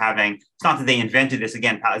credit for having, it's not that they invented this,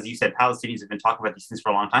 again, as you said, Palestinians have been talking about these things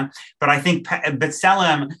for a long time, but I think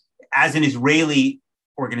B'Tselem, as an Israeli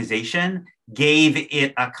organization, gave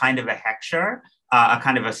it a kind of a hechsher, a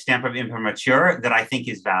kind of a stamp of imprimatur that I think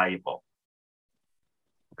is valuable.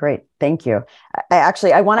 Great, thank you.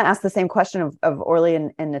 I want to ask the same question of Orly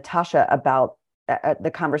and Natasha about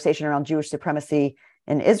the conversation around Jewish supremacy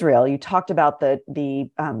in Israel. You talked about the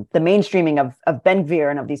mainstreaming of Ben Gvir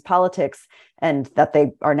and of these politics, and that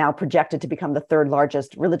they are now projected to become the third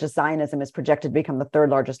largest. Religious Zionism is projected to become the third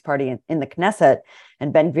largest party in the Knesset,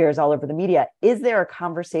 and Ben Gvir is all over the media. Is there a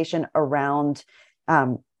conversation around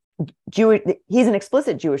Jewish? He's an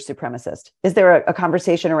explicit Jewish supremacist. Is there a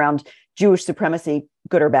conversation around Jewish supremacy,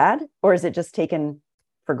 good or bad, or is it just taken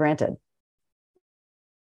for granted?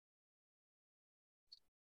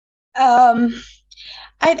 Um,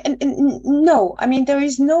 no, I mean, there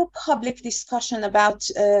is no public discussion about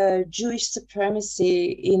Jewish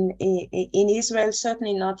supremacy in Israel,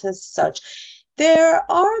 certainly not as such. There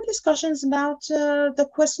are discussions about the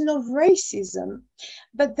question of racism.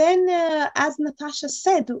 But then, as Natasha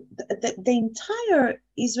said, the entire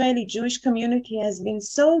Israeli Jewish community has been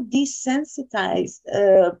so desensitized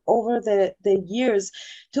over the years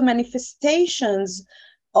to manifestations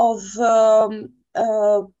of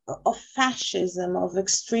of fascism, of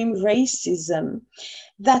extreme racism,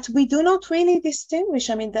 that we do not really distinguish.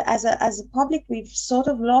 I mean, as a public, we've sort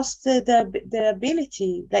of lost the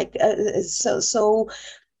ability. Like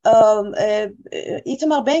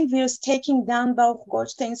Itamar Ben-Gvir's taking down Baruch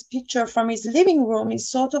Goldstein's picture from his living room is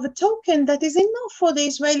sort of a token that is enough for the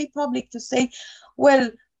Israeli public to say,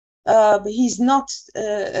 well, he's not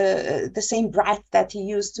the same brat that he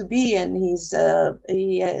used to be, and he's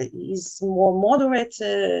more moderate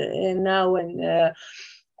now, and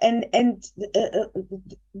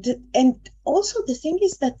also the thing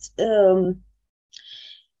is that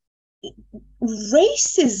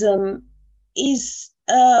racism is.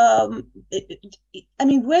 I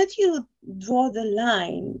mean, where do you draw the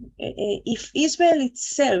line? If Israel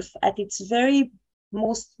itself, at its very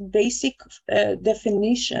most basic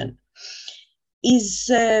definition, is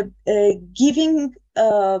giving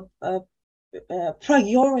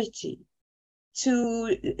priority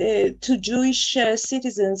to Jewish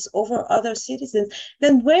citizens over other citizens,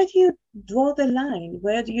 then where do you draw the line?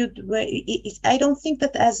 I don't think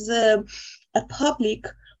that as a public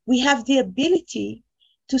we have the ability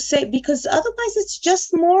to say, because otherwise it's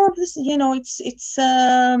just more of this,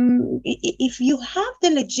 if you have the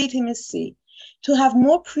legitimacy to have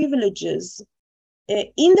more privileges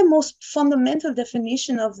in the most fundamental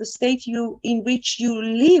definition of the state in which you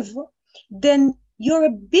live, then your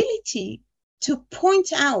ability to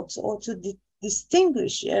point out or to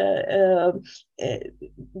distinguish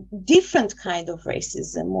different kind of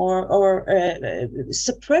racism or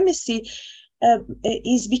supremacy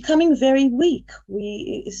is becoming very weak.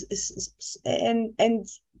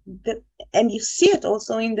 And you see it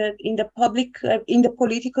also in the public in the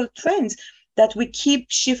political trends, that we keep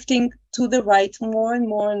shifting to the right more and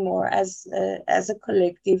more and more as a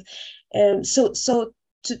collective. So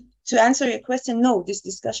to answer your question, no, this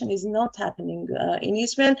discussion is not happening in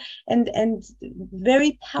Israel, and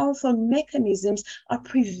very powerful mechanisms are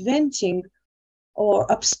preventing or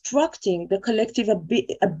obstructing the collective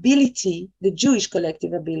ability, the Jewish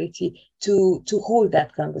collective ability to hold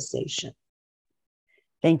that conversation.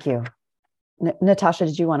 Thank you. Natasha,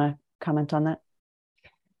 did you want to comment on that?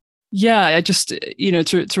 Yeah, I just,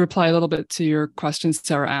 to reply a little bit to your question,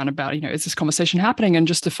 Sarah Ann, about, is this conversation happening? And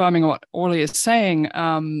just affirming what Orly is saying,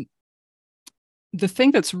 the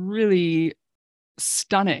thing that's really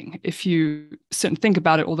stunning, if you sit and think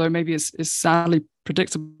about it, although maybe is sadly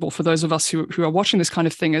predictable for those of us who are watching this kind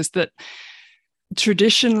of thing, is that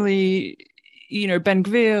traditionally,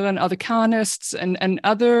 Ben-Gvir and other Kahanists and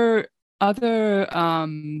other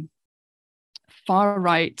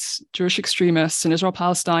far-right Jewish extremists in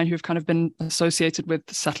Israel-Palestine who have kind of been associated with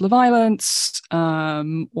settler violence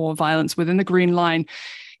or violence within the Green Line,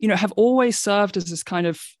 have always served as this kind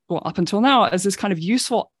of, well, up until now, as this kind of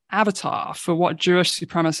useful avatar for what Jewish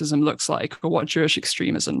supremacism looks like or what Jewish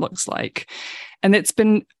extremism looks like. And it's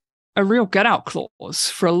been a real get-out clause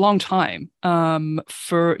for a long time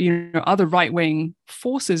for other right-wing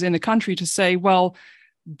forces in the country to say, well,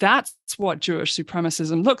 that's what Jewish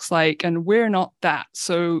supremacism looks like, and we're not that.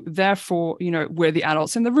 So therefore, we're the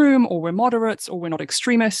adults in the room, or we're moderates, or we're not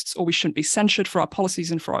extremists, or we shouldn't be censured for our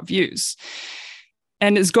policies and for our views.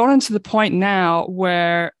 And it's gotten to the point now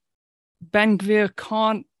where Ben-Gvir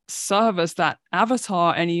can't serve as that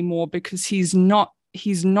avatar anymore because he's not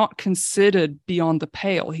considered beyond the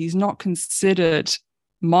pale. He's not considered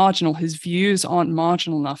marginal. His views aren't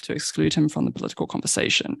marginal enough to exclude him from the political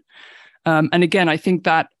conversation. And again, I think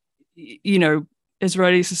that,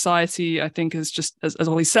 Israeli society, I think, is just, as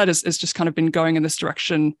Oli said, is just kind of been going in this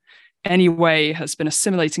direction anyway, has been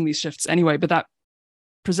assimilating these shifts anyway, but that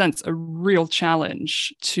presents a real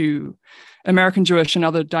challenge to American Jewish and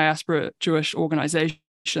other diaspora Jewish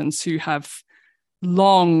organizations who have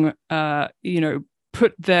long,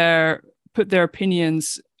 put their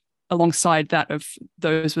opinions alongside that of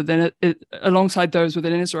those within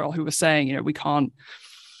Israel who were saying, we can't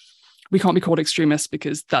be called extremists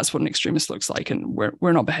because that's what an extremist looks like, and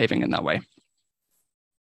we're not behaving in that way.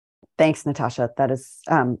 Thanks, Natasha. That is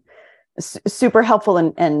super helpful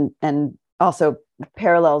and also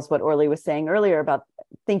parallels what Orly was saying earlier about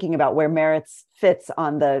thinking about where Meretz fits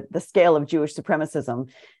on the scale of Jewish supremacism,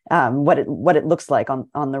 what it looks like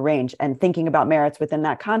on the range, and thinking about Meretz within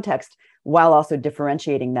that context, while also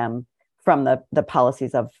differentiating them from the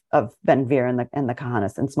policies of Ben-Gvir and the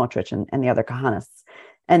Kahanists and Smotrich and the other Kahanists.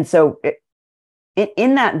 And so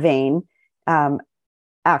in that vein,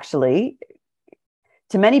 actually,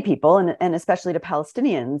 to many people, and especially to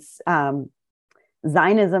Palestinians,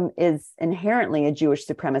 Zionism is inherently a Jewish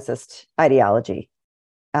supremacist ideology.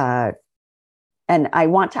 And I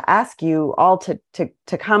want to ask you all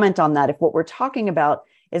to comment on that. If what we're talking about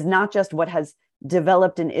is not just what has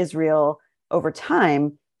developed in Israel over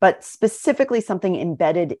time, but specifically something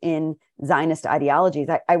embedded in Zionist ideologies,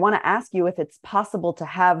 I want to ask you if it's possible to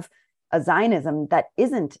have a Zionism that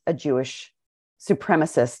isn't a Jewish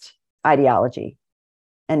supremacist ideology.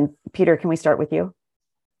 And Peter, can we start with you?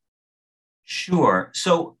 Sure.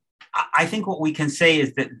 So I think what we can say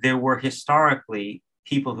is that there were historically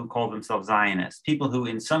people who called themselves Zionists, people who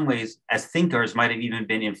in some ways as thinkers might have even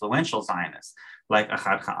been influential Zionists, like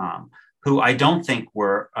Achad Ha'am, who I don't think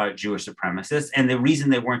were Jewish supremacists. And the reason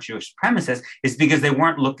they weren't Jewish supremacists is because they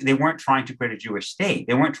weren't trying to create a Jewish state.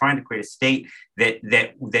 They weren't trying to create a state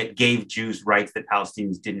that gave Jews rights that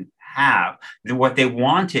Palestinians didn't have. What they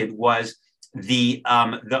wanted was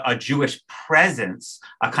a Jewish presence,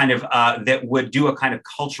 a kind of that would do a kind of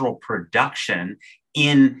cultural production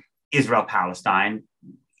in Israel-Palestine,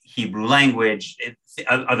 Hebrew language,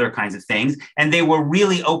 other kinds of things, and they were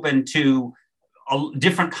really open to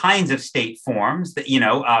different kinds of state forms. That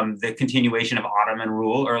the continuation of Ottoman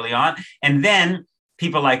rule early on, and then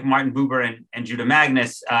people like Martin Buber and Judah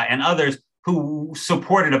Magnus and others who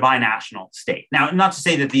supported a binational state. Now, not to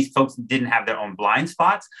say that these folks didn't have their own blind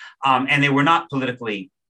spots, and they were not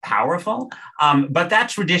politically powerful, but that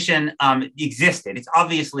tradition existed. It's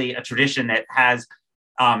obviously a tradition that has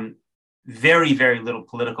very, very little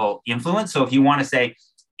political influence. So if you want to say,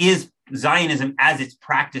 is Zionism as it's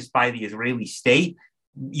practiced by the Israeli state,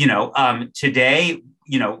 today,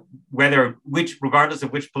 regardless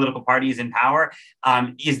of which political party is in power,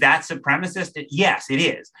 is that supremacist? Yes, it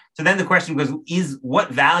is. So then the question goes,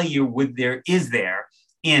 what value is there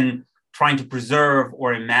in trying to preserve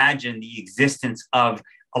or imagine the existence of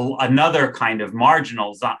another kind of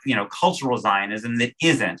marginal, cultural Zionism that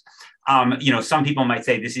isn't? Some people might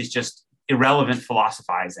say this is just irrelevant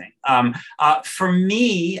philosophizing. For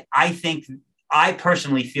me, I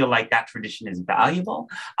personally feel like that tradition is valuable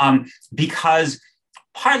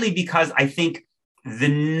partly because I think the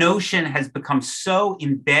notion has become so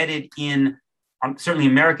embedded in certainly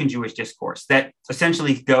American Jewish discourse that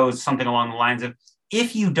essentially goes something along the lines of,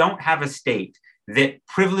 if you don't have a state that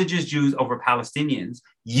privileges Jews over Palestinians,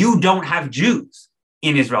 you don't have Jews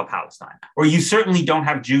in Israel-Palestine, or you certainly don't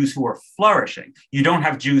have Jews who are flourishing. You don't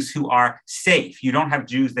have Jews who are safe. You don't have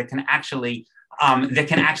Jews that can actually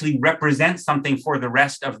represent something for the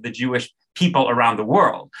rest of the Jewish people around the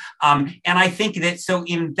world. And I think that, so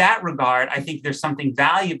in that regard, I think there's something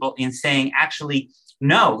valuable in saying, actually,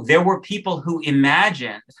 no, there were people who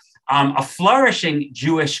imagined a flourishing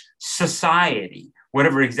Jewish society,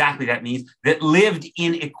 whatever exactly that means, that lived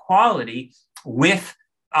in equality with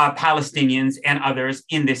Palestinians and others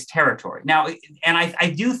in this territory. Now, and I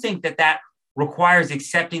do think that requires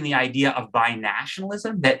accepting the idea of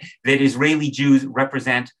binationalism, that Israeli Jews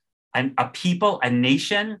represent a people, a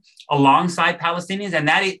nation, alongside Palestinians, and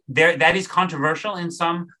that is controversial in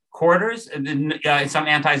some quarters, in some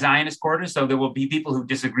anti-Zionist quarters. So there will be people who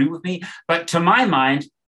disagree with me, but to my mind,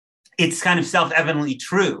 it's kind of self-evidently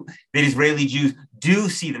true that Israeli Jews do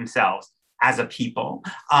see themselves as a people,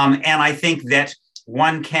 and I think that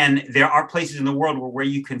there are places in the world where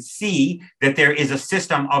you can see that there is a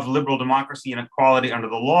system of liberal democracy and equality under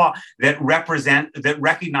the law that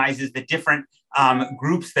recognizes that different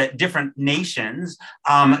groups, that different nations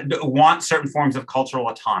want certain forms of cultural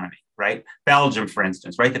autonomy, right? Belgium, for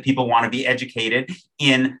instance, right? That people want to be educated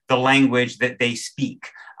in the language that they speak,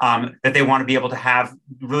 that they want to be able to have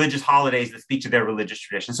religious holidays that speak to their religious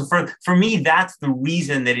tradition. So for me, that's the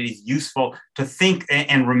reason that it is useful to think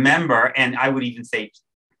and remember, and I would even say,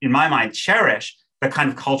 in my mind, cherish the kind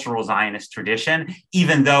of cultural Zionist tradition,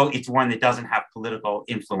 even though it's one that doesn't have political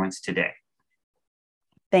influence today.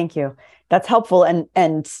 Thank you. That's helpful.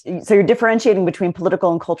 And so you're differentiating between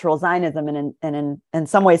political and cultural Zionism, and in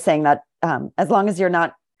some ways saying that as long as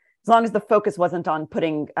the focus wasn't on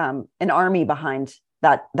putting an army behind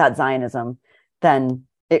that Zionism, then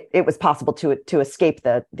it was possible to escape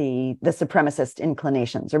the supremacist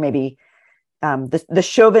inclinations, or maybe the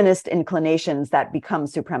chauvinist inclinations that become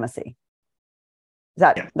supremacy. Is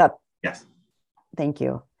that? Yes. Thank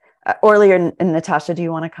you. Orly and Natasha, do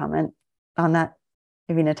you want to comment on that?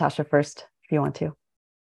 Maybe Natasha first, if you want to.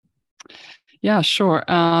 Yeah, sure.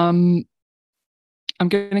 I'm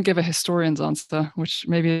going to give a historian's answer, which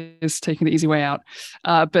maybe is taking the easy way out.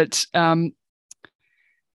 But I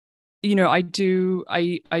do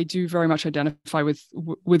very much identify with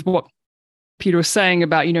what Peter was saying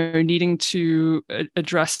about, needing to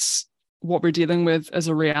address what we're dealing with as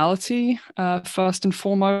a reality first and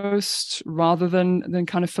foremost, rather than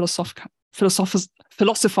kind of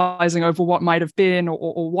philosophizing over what might have been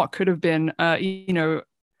or what could have been.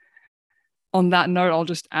 On that note, I'll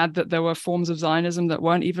just add that there were forms of Zionism that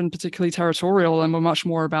weren't even particularly territorial and were much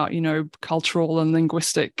more about, cultural and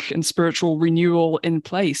linguistic and spiritual renewal in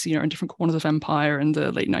place, in different corners of empire in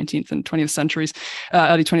the late 19th and 20th centuries,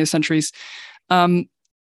 early 20th centuries.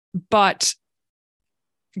 But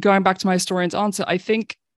going back to my historian's answer, I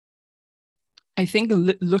think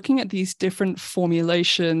looking at these different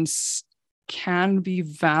formulations can be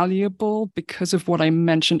valuable because of what I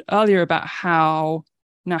mentioned earlier about how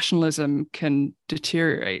nationalism can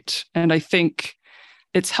deteriorate. And I think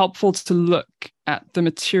it's helpful to look at the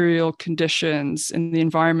material conditions and the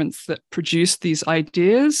environments that produce these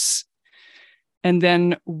ideas, and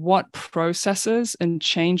then what processes and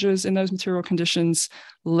changes in those material conditions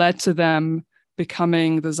led to them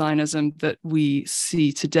becoming the Zionism that we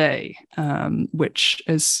see today, which,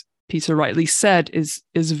 as Peter rightly said, is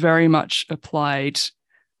very much applied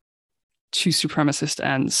to supremacist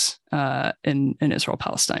ends in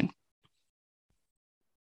Israel-Palestine.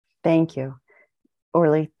 Thank you.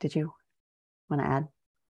 Orly, did you want to add?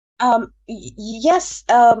 Yes,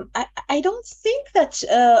 I don't think that,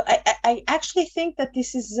 I actually think that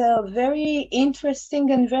this is very interesting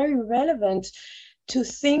and very relevant to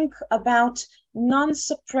think about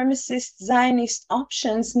non-supremacist Zionist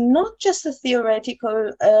options, not just a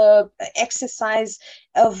theoretical exercise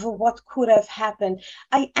of what could have happened.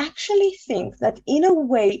 I actually think that in a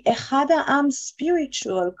way, Echad Ha'am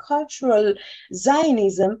spiritual, cultural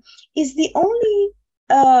Zionism is the only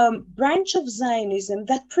branch of Zionism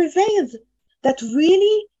that prevailed, that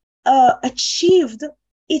really achieved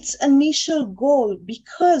its initial goal,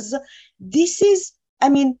 because this is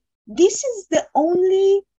the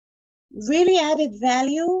only really added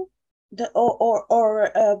value,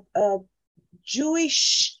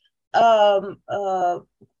 Jewish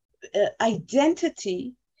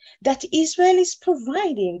identity that Israel is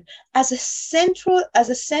providing as a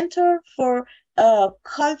center for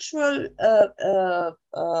cultural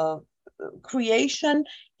creation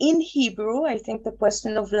in Hebrew. I think the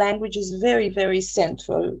question of language is very, very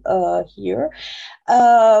central here,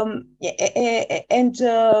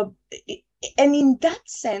 and in that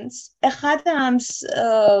sense, Echad Ha'am's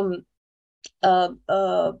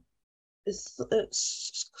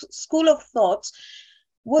school of thought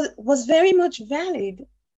was very much valid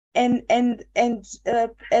and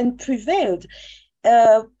prevailed.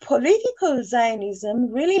 Political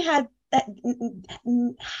Zionism really had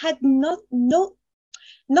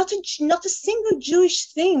not a single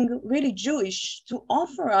Jewish thing, really Jewish, to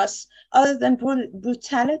offer us other than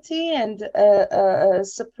brutality and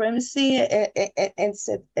supremacy,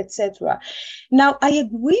 etc. Now, I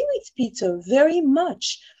agree with Peter very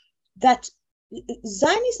much that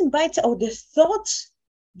Zionism bites, or the thought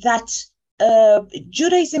that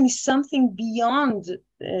Judaism is something beyond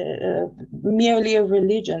merely a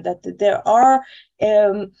religion, that there are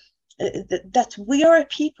that we are a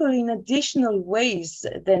people in additional ways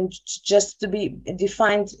than just to be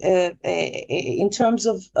defined in terms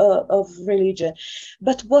of religion.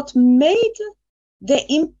 But what made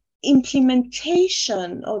the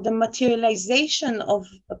implementation or the materialization of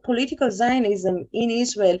political Zionism in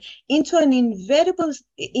Israel into an inevitable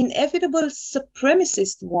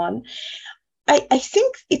supremacist one, I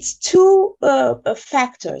think it's two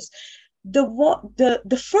factors.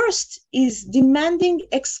 The first is demanding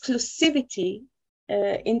exclusivity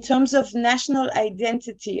in terms of national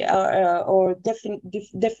identity or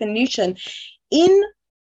definition in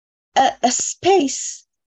a space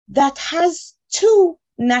that has two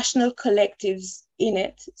national collectives in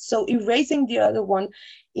it. So erasing the other one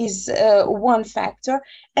is one factor.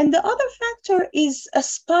 And the other factor is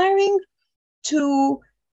aspiring to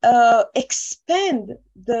expand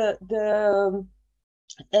that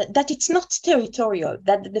it's not territorial,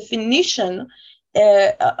 that the definition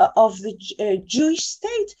of the Jewish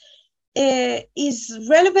state is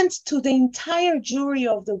relevant to the entire Jewry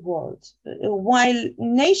of the world, while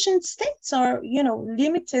nation states are,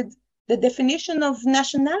 limited. The definition of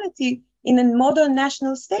nationality in a modern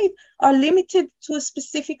national state are limited to a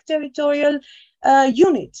specific territorial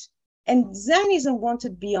unit. And Zionism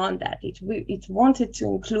wanted beyond that. It wanted to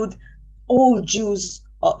include all Jews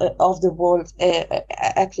of the world,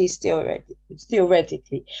 at least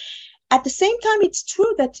theoretically. At the same time, it's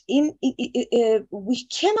true that we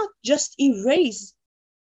cannot just erase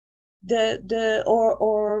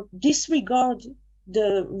or disregard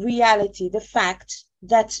the reality, the fact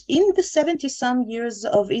that in the 70-some years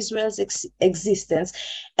of Israel's existence,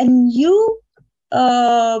 a new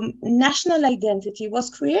national identity was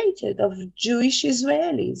created of Jewish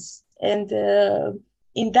Israelis. And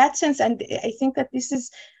in that sense, and I think that this is,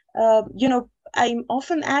 I'm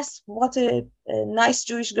often asked what a nice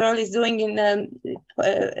Jewish girl is doing in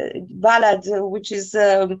Balad, which is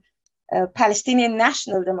Palestinian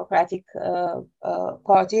National Democratic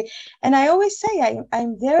Party. And I always say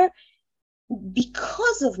I'm there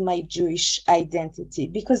because of my Jewish identity,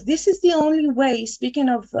 because this is the only way, speaking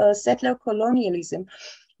of settler colonialism,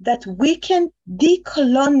 that we can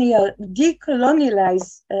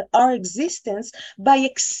decolonialize our existence by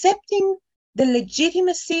accepting the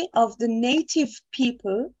legitimacy of the native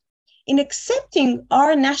people, in accepting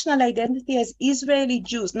our national identity as Israeli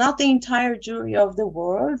Jews, not the entire Jewry of the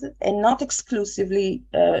world and not exclusively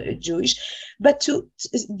Jewish, but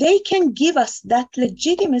they can give us that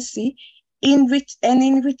legitimacy, and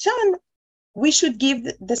in return, we should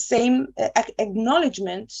give the same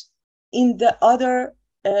acknowledgement in the other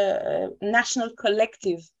national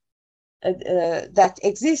collective that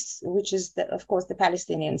exists, which is, of course, the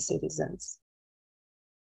Palestinian citizens.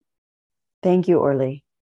 Thank you, Orly.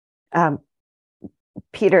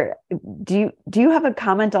 Peter, do you have a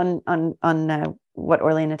comment on what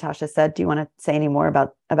Orly and Natasha said? Do you want to say any more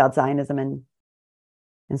about Zionism and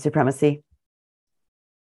supremacy?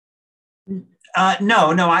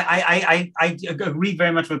 No. I agree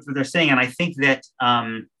very much with what they're saying, and I think that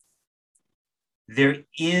there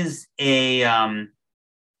is a.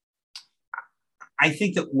 I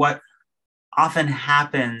think that what often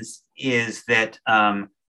happens is that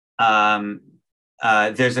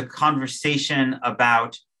there's a conversation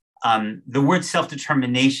about the word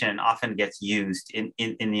self-determination often gets used in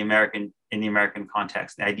the American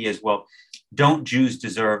context. The idea is, well, don't Jews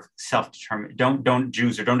deserve self-determination? Don't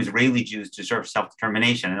Jews or don't Israeli Jews deserve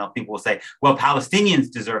self-determination? And people will say, well,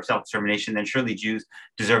 Palestinians deserve self-determination, then surely Jews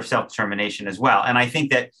deserve self-determination as well. And I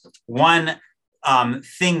think that one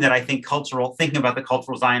thing that I think thinking about the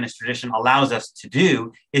cultural Zionist tradition allows us to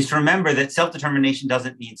do is to remember that self-determination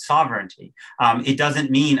doesn't mean sovereignty. It doesn't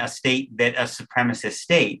mean a supremacist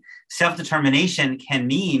state. Self-determination can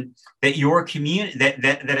mean that your community,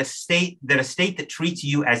 that a state that treats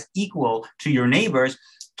you as equal to your neighbors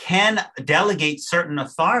can delegate certain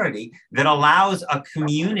authority that allows a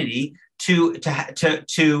community to have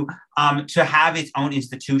its own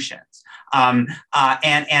institutions. And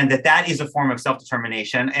that is a form of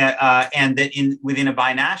self-determination, and that within a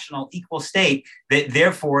binational equal state, that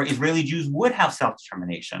therefore Israeli Jews would have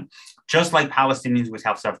self-determination, just like Palestinians would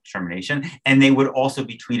have self-determination, and they would also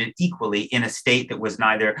be treated equally in a state that was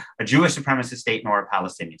neither a Jewish supremacist state nor a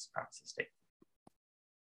Palestinian supremacist state.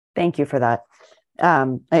 Thank you for that.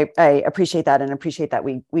 I appreciate that, and appreciate that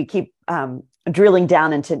we keep drilling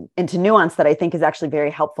down into nuance that I think is actually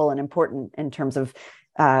very helpful and important in terms of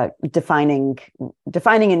defining and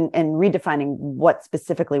redefining what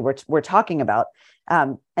specifically we're talking about.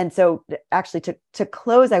 And so actually to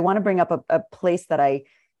close, I want to bring up a place that I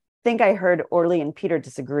think I heard Orly and Peter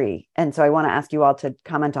disagree. And so I want to ask you all to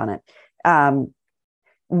comment on it,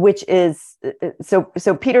 which is,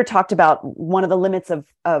 so Peter talked about one of the limits of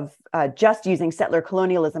just using settler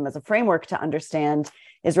colonialism as a framework to understand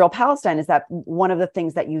Israel-Palestine is that one of the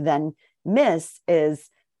things that you then miss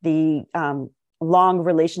is the long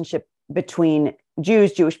relationship between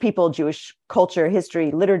Jews, Jewish people, Jewish culture,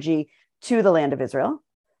 history, liturgy to the land of Israel,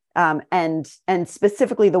 and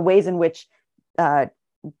specifically the ways in which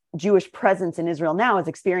Jewish presence in Israel now is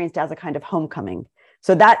experienced as a kind of homecoming.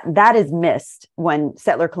 So that is missed when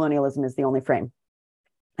settler colonialism is the only frame.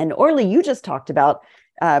 And Orly, you just talked about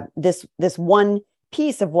this one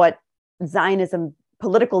piece of what Zionism,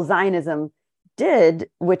 political Zionism did,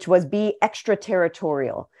 which was be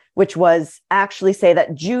extraterritorial, which was actually say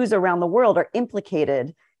that Jews around the world are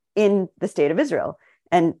implicated in the state of Israel.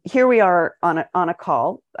 And here we are on a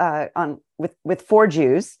call with 4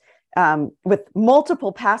 Jews with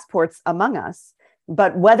multiple passports among us.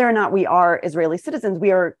 But whether or not we are Israeli citizens,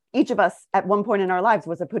 we are, each of us at one point in our lives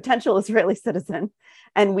was a potential Israeli citizen.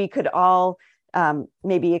 And we could all,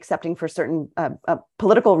 maybe accepting for certain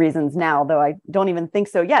political reasons now, though I don't even think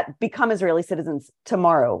so yet, become Israeli citizens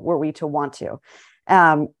tomorrow were we to want to.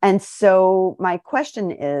 And so my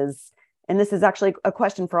question is, and this is actually a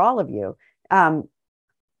question for all of you,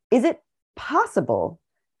 is it possible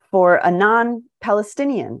for a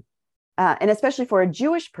non-Palestinian and especially for a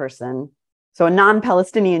Jewish person, so a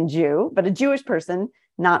non-Palestinian Jew, but a Jewish person,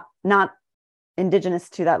 not indigenous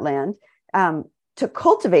to that land, to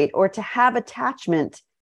cultivate or to have attachment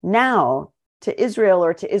now to Israel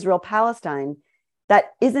or to Israel-Palestine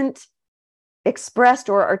that isn't expressed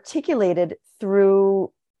or articulated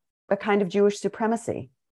through a kind of Jewish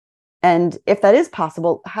supremacy? And if that is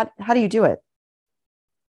possible, how do you do it?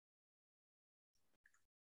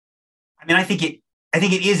 I mean, I think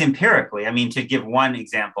it is empirically. I mean, to give one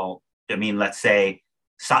example, I mean, let's say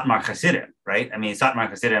Satmar Hasidim, right? I mean, Satmar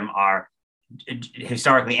Hasidim are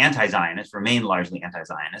historically anti-Zionist, remain largely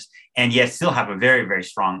anti-Zionist, and yet still have a very, very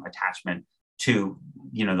strong attachment to,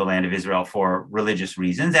 the land of Israel for religious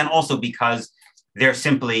reasons, and also because they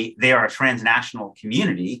are a transnational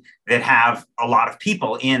community that have a lot of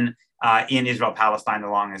people in Israel Palestine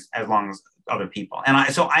as long as other people. And I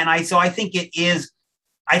think it is.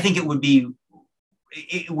 I think it would be.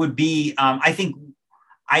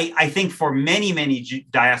 I think for many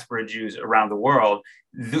diaspora Jews around the world,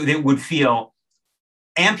 they would feel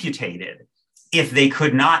amputated if they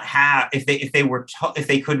could not have, if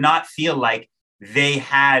they could not feel like they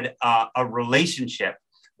had a relationship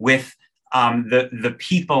with the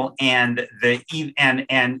people and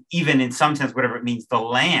even in some sense, whatever it means, the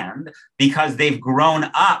land, because they've grown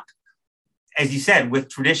up, as you said, with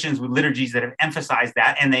traditions, with liturgies that have emphasized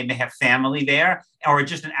that, and they may have family there, or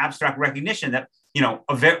just an abstract recognition that,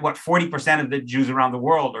 40% of the Jews around the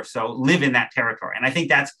world or so live in that territory. And I think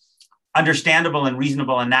that's understandable and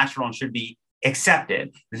reasonable and natural and should be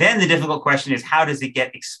accepted. Then the difficult question is, how does it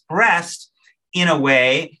get expressed in a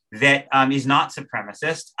way that is not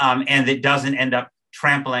supremacist and that doesn't end up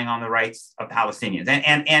trampling on the rights of Palestinians?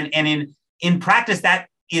 And in practice, that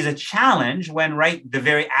is a challenge when, the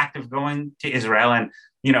very act of going to Israel and,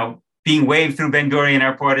 being waved through Ben Gurion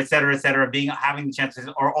Airport, et cetera, having the chance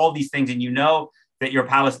to, or all these things, and that your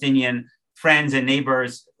Palestinian friends and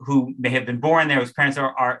neighbors who may have been born there, whose parents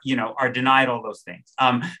are denied all those things.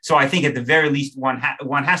 So I think at the very least, one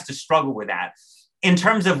has to struggle with that. In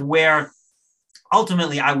terms of where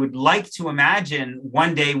ultimately I would like to imagine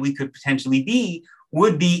one day we could potentially be,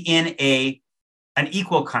 would be in an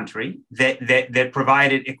equal country that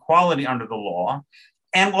provided equality under the law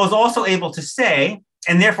and was also able to say,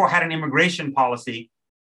 and therefore had an immigration policy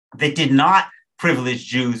that did not privilege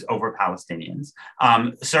Jews over Palestinians,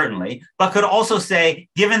 certainly, but could also say,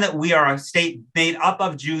 given that we are a state made up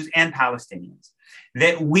of Jews and Palestinians,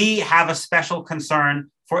 that we have a special concern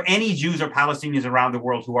for any Jews or Palestinians around the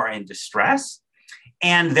world who are in distress,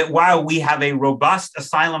 and that while we have a robust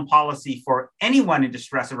asylum policy for anyone in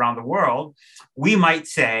distress around the world, we might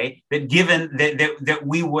say that given that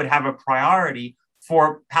we would have a priority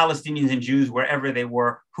for Palestinians and Jews wherever they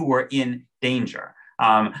were who were in danger,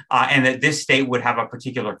 and that this state would have a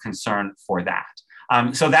particular concern for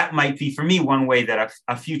that. So that might be, for me, one way that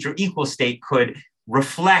a future equal state could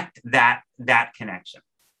reflect that connection.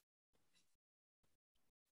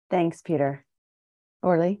 Thanks, Peter.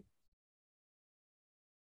 Orly?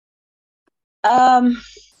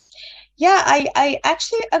 Yeah, I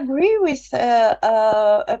actually agree with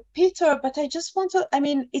Peter, but I just want to,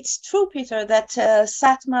 it's true, Peter, that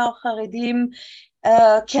Satmar Haredim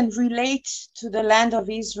can relate to the land of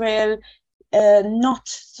Israel not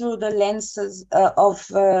through the lenses of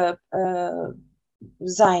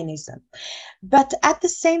Zionism. But at the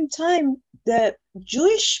same time, the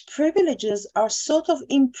Jewish privileges are sort of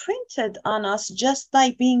imprinted on us just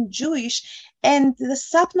by being Jewish, and the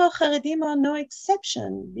Satmar Haredim are no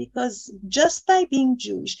exception, because just by being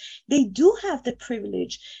Jewish, they do have the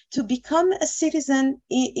privilege to become a citizen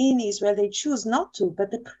in Israel. They choose not to, but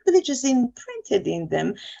the privilege is imprinted in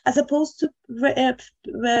them, as opposed to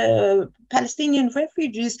Palestinian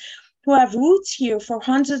refugees who have roots here for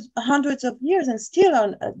hundreds of years and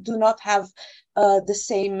still do not have the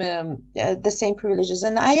same privileges.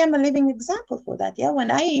 And I am a living example for that. Yeah, when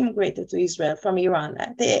I immigrated to Israel from Iran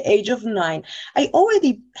at the age of 9, I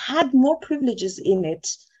already had more privileges in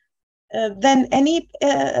it than any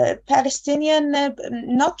Palestinian,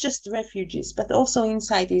 not just refugees, but also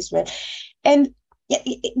inside Israel. And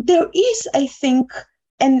there is, I think,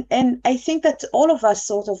 and I think that all of us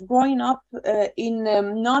sort of growing up in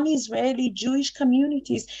non-Israeli Jewish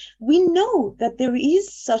communities, we know that there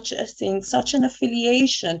is such a thing, such an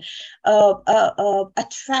affiliation,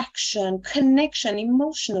 attraction, connection,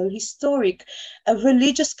 emotional, historic,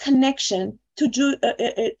 religious connection to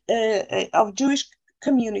of Jewish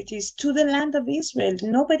communities to the land of Israel.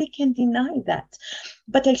 Nobody can deny that.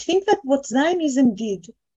 But I think that what Zionism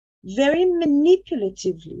did very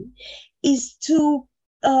manipulatively is to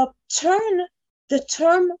turn the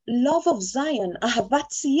term love of Zion,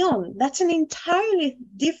 Ahavat Zion, that's an entirely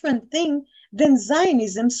different thing than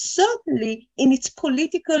Zionism, certainly in its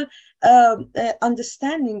political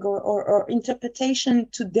understanding or interpretation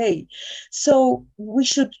today. So we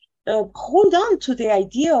should hold on to the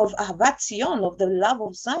idea of Ahavat Zion, of the love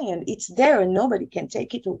of Zion. It's there and nobody can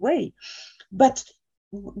take it away. But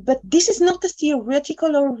this is not a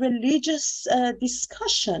theoretical or religious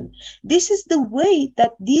discussion. This is the way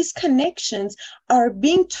that these connections are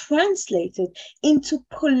being translated into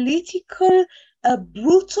political,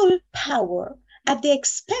 brutal power at the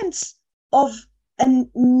expense of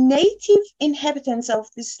native inhabitants of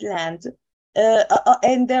this land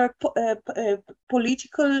and their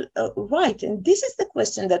political right. And this is the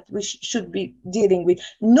question that we should be dealing with.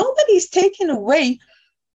 Nobody is taking away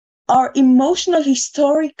our emotional,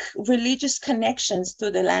 historic, religious connections to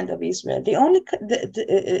the land of Israel. The only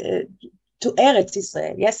to Eretz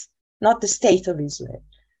Israel, yes, not the state of Israel.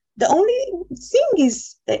 The only thing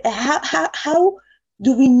is how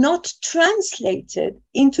do we not translate it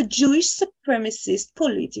into Jewish supremacist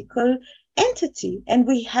political entity? And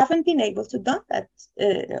we haven't been able to do that,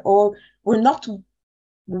 or we're not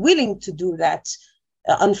willing to do that,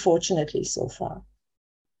 unfortunately, so far.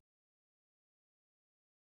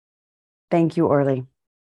 Thank you, Orly.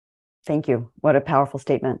 Thank you. What a powerful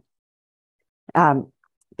statement.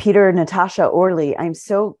 Peter, Natasha, Orly, I'm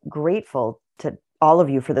so grateful to all of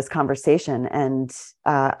you for this conversation. And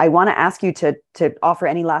I want to ask you to offer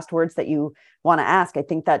any last words that you want to ask. I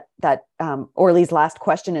think that Orly's last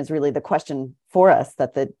question is really the question for us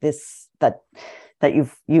that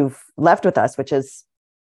you've left with us, which is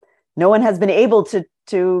no one has been able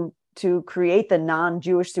to create the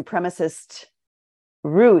non-Jewish supremacist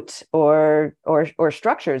root or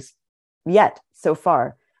structures yet so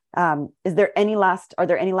far. Are there any last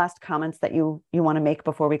comments that you want to make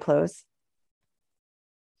before we close?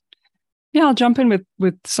 Yeah, I'll jump in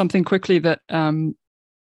with something quickly that I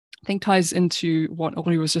think ties into what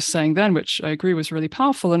Orly was just saying then, which I agree was really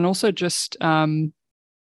powerful, and also just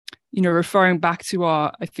referring back to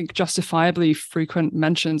our, I think, justifiably frequent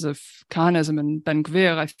mentions of Kahanism and Ben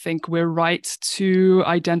Gvir. I think we're right to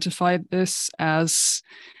identify this as,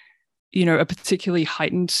 a particularly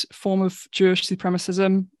heightened form of Jewish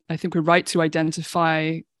supremacism. I think we're right to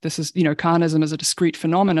identify this as, Kahanism as a discrete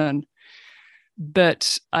phenomenon.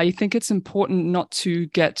 But I think it's important not to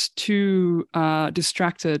get too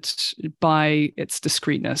distracted by its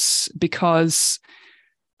discreteness, because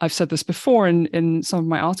I've said this before in some of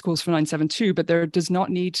my articles for 972, but there does not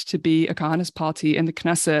need to be a Kahanist party in the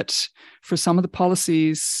Knesset for some of the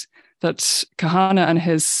policies that Kahana and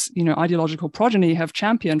his, ideological progeny have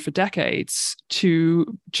championed for decades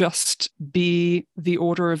to just be the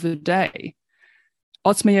order of the day.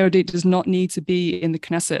 Otzma Yehudit does not need to be in the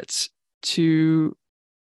Knesset to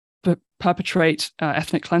perpetrate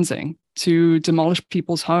ethnic cleansing, to demolish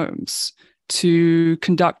people's homes, to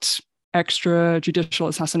conduct extrajudicial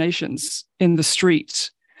assassinations in the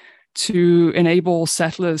street, to enable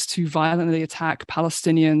settlers to violently attack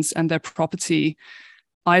Palestinians and their property,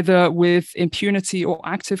 either with impunity or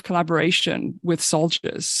active collaboration with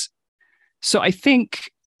soldiers. So I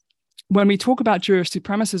think when we talk about Jewish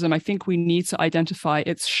supremacism, I think we need to identify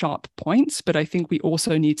its sharp points, but I think we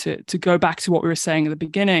also need to go back to what we were saying at the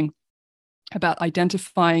beginning about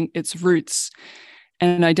identifying its roots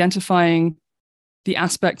and identifying the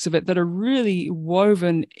aspects of it that are really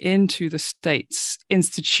woven into the state's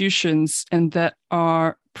institutions and that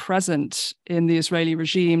are present in the Israeli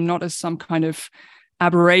regime, not as some kind of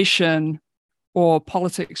aberration or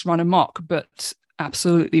politics run amok, but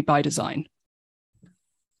absolutely by design.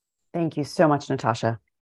 Thank you so much, Natasha.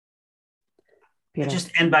 Peter.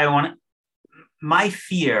 Just end by one. My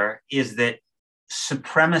fear is that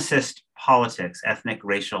supremacist politics, ethnic,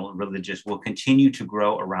 racial, religious, will continue to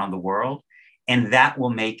grow around the world, and that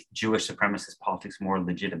will make Jewish supremacist politics more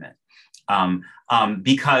legitimate.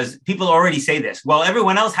 Because people already say this, well,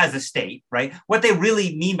 everyone else has a state, right? What they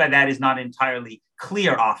really mean by that is not entirely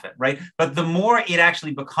clear often, right? But the more it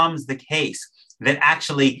actually becomes the case that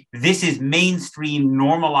actually this is mainstream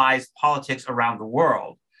normalized politics around the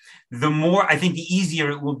world, the more I think the easier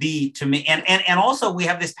it will be to me. And also we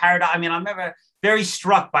have this paradox. I mean, I'm very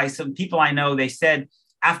struck by some people I know. They said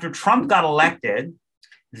after Trump got elected,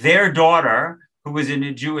 their daughter, who was in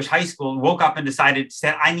a Jewish high school, woke up and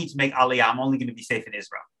said, I need to make Aliyah. I'm only going to be safe in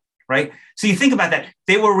Israel, right? So you think about that.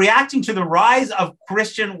 They were reacting to the rise of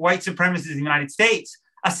Christian white supremacists in the United States,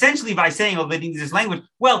 essentially by saying, they need this language.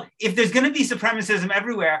 Well, if there's going to be supremacism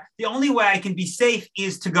everywhere, the only way I can be safe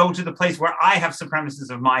is to go to the place where I have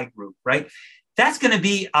supremacists of my group, right? that's going to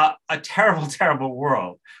be a terrible, terrible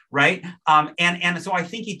world, right? And so I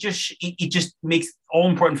think it just makes all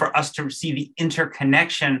important for us to see the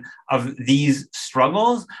interconnection of these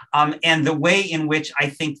struggles, and the way in which I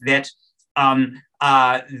think that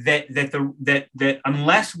that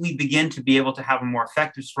unless we begin to be able to have a more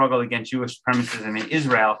effective struggle against Jewish supremacism in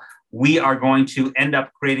Israel, we are going to end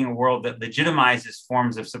up creating a world that legitimizes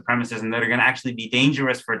forms of supremacism that are going to actually be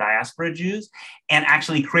dangerous for diaspora Jews, and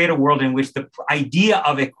actually create a world in which the idea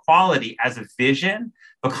of equality as a vision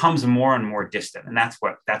becomes more and more distant. And that's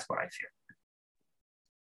what I fear.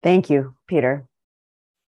 Thank you, Peter.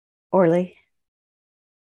 Orly?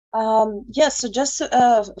 Yes, so just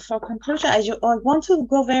for conclusion, I want to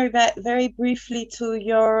go very briefly to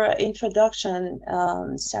your introduction,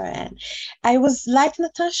 Sarah Ann. I was, like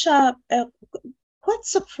Natasha, quite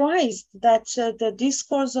surprised that the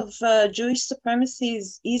discourse of Jewish supremacy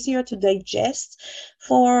is easier to digest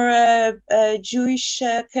for Jewish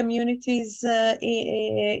communities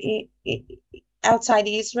outside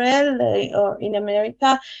Israel or in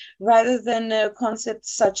America, rather than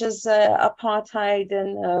concepts such as apartheid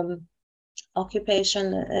and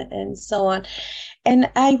occupation and so on. And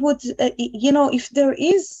I would, if there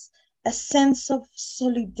is a sense of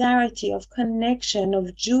solidarity, of connection,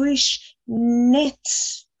 of Jewish net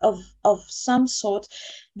of some sort,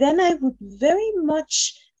 then I would very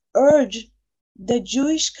much urge the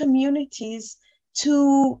Jewish communities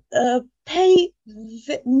to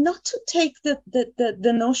not to take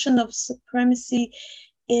the notion of supremacy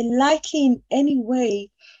lightly in any way,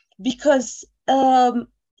 because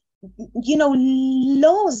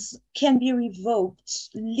laws can be revoked,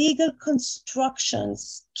 legal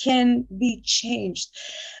constructions can be changed,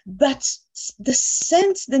 but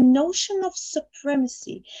the notion of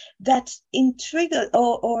supremacy that intrigues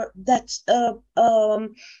or that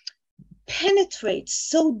penetrates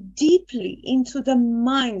so deeply into the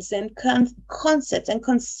minds and concepts and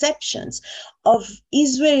conceptions of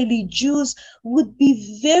Israeli Jews would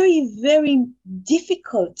be very, very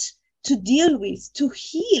difficult to deal with, to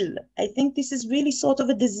heal. I think this is really sort of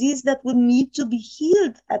a disease that will need to be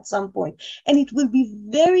healed at some point. And it will be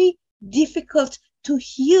very difficult to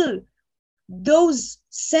heal those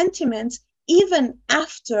sentiments even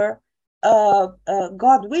after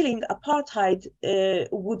God willing, apartheid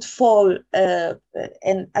would fall,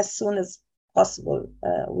 and as soon as possible,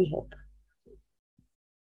 we hope.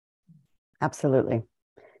 Absolutely.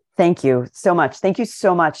 Thank you so much. Thank you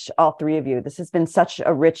so much, all three of you. This has been such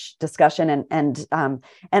a rich discussion, and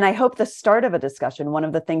I hope the start of a discussion. One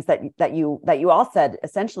of the things that you all said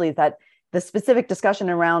essentially is that the specific discussion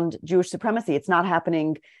around Jewish supremacy, it's not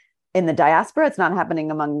happening in the diaspora. It's not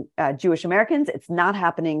happening among Jewish Americans. It's not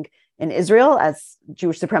happening in Israel, as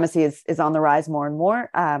Jewish supremacy is on the rise more and more.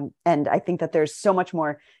 And I think that there's so much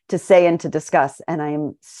more to say and to discuss. And I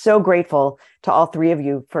am so grateful to all three of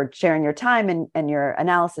you for sharing your time and your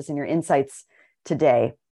analysis and your insights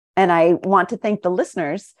today. And I want to thank the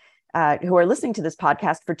listeners who are listening to this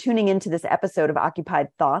podcast for tuning into this episode of Occupied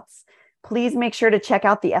Thoughts. Please make sure to check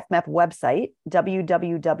out the FMEP website,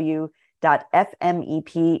 www.fmep.org,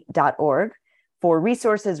 for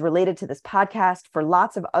resources related to this podcast, for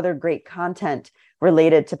lots of other great content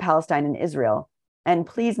related to Palestine and Israel. And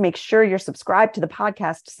please make sure you're subscribed to the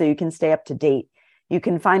podcast so you can stay up to date. You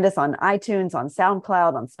can find us on iTunes, on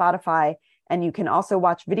SoundCloud, on Spotify, and you can also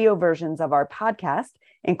watch video versions of our podcast,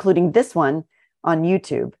 including this one, on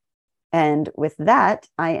YouTube. And with that,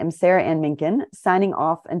 I am Sarah Ann Minkin, signing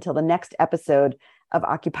off until the next episode of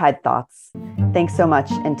Occupied Thoughts. Thanks so much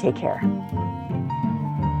and take care.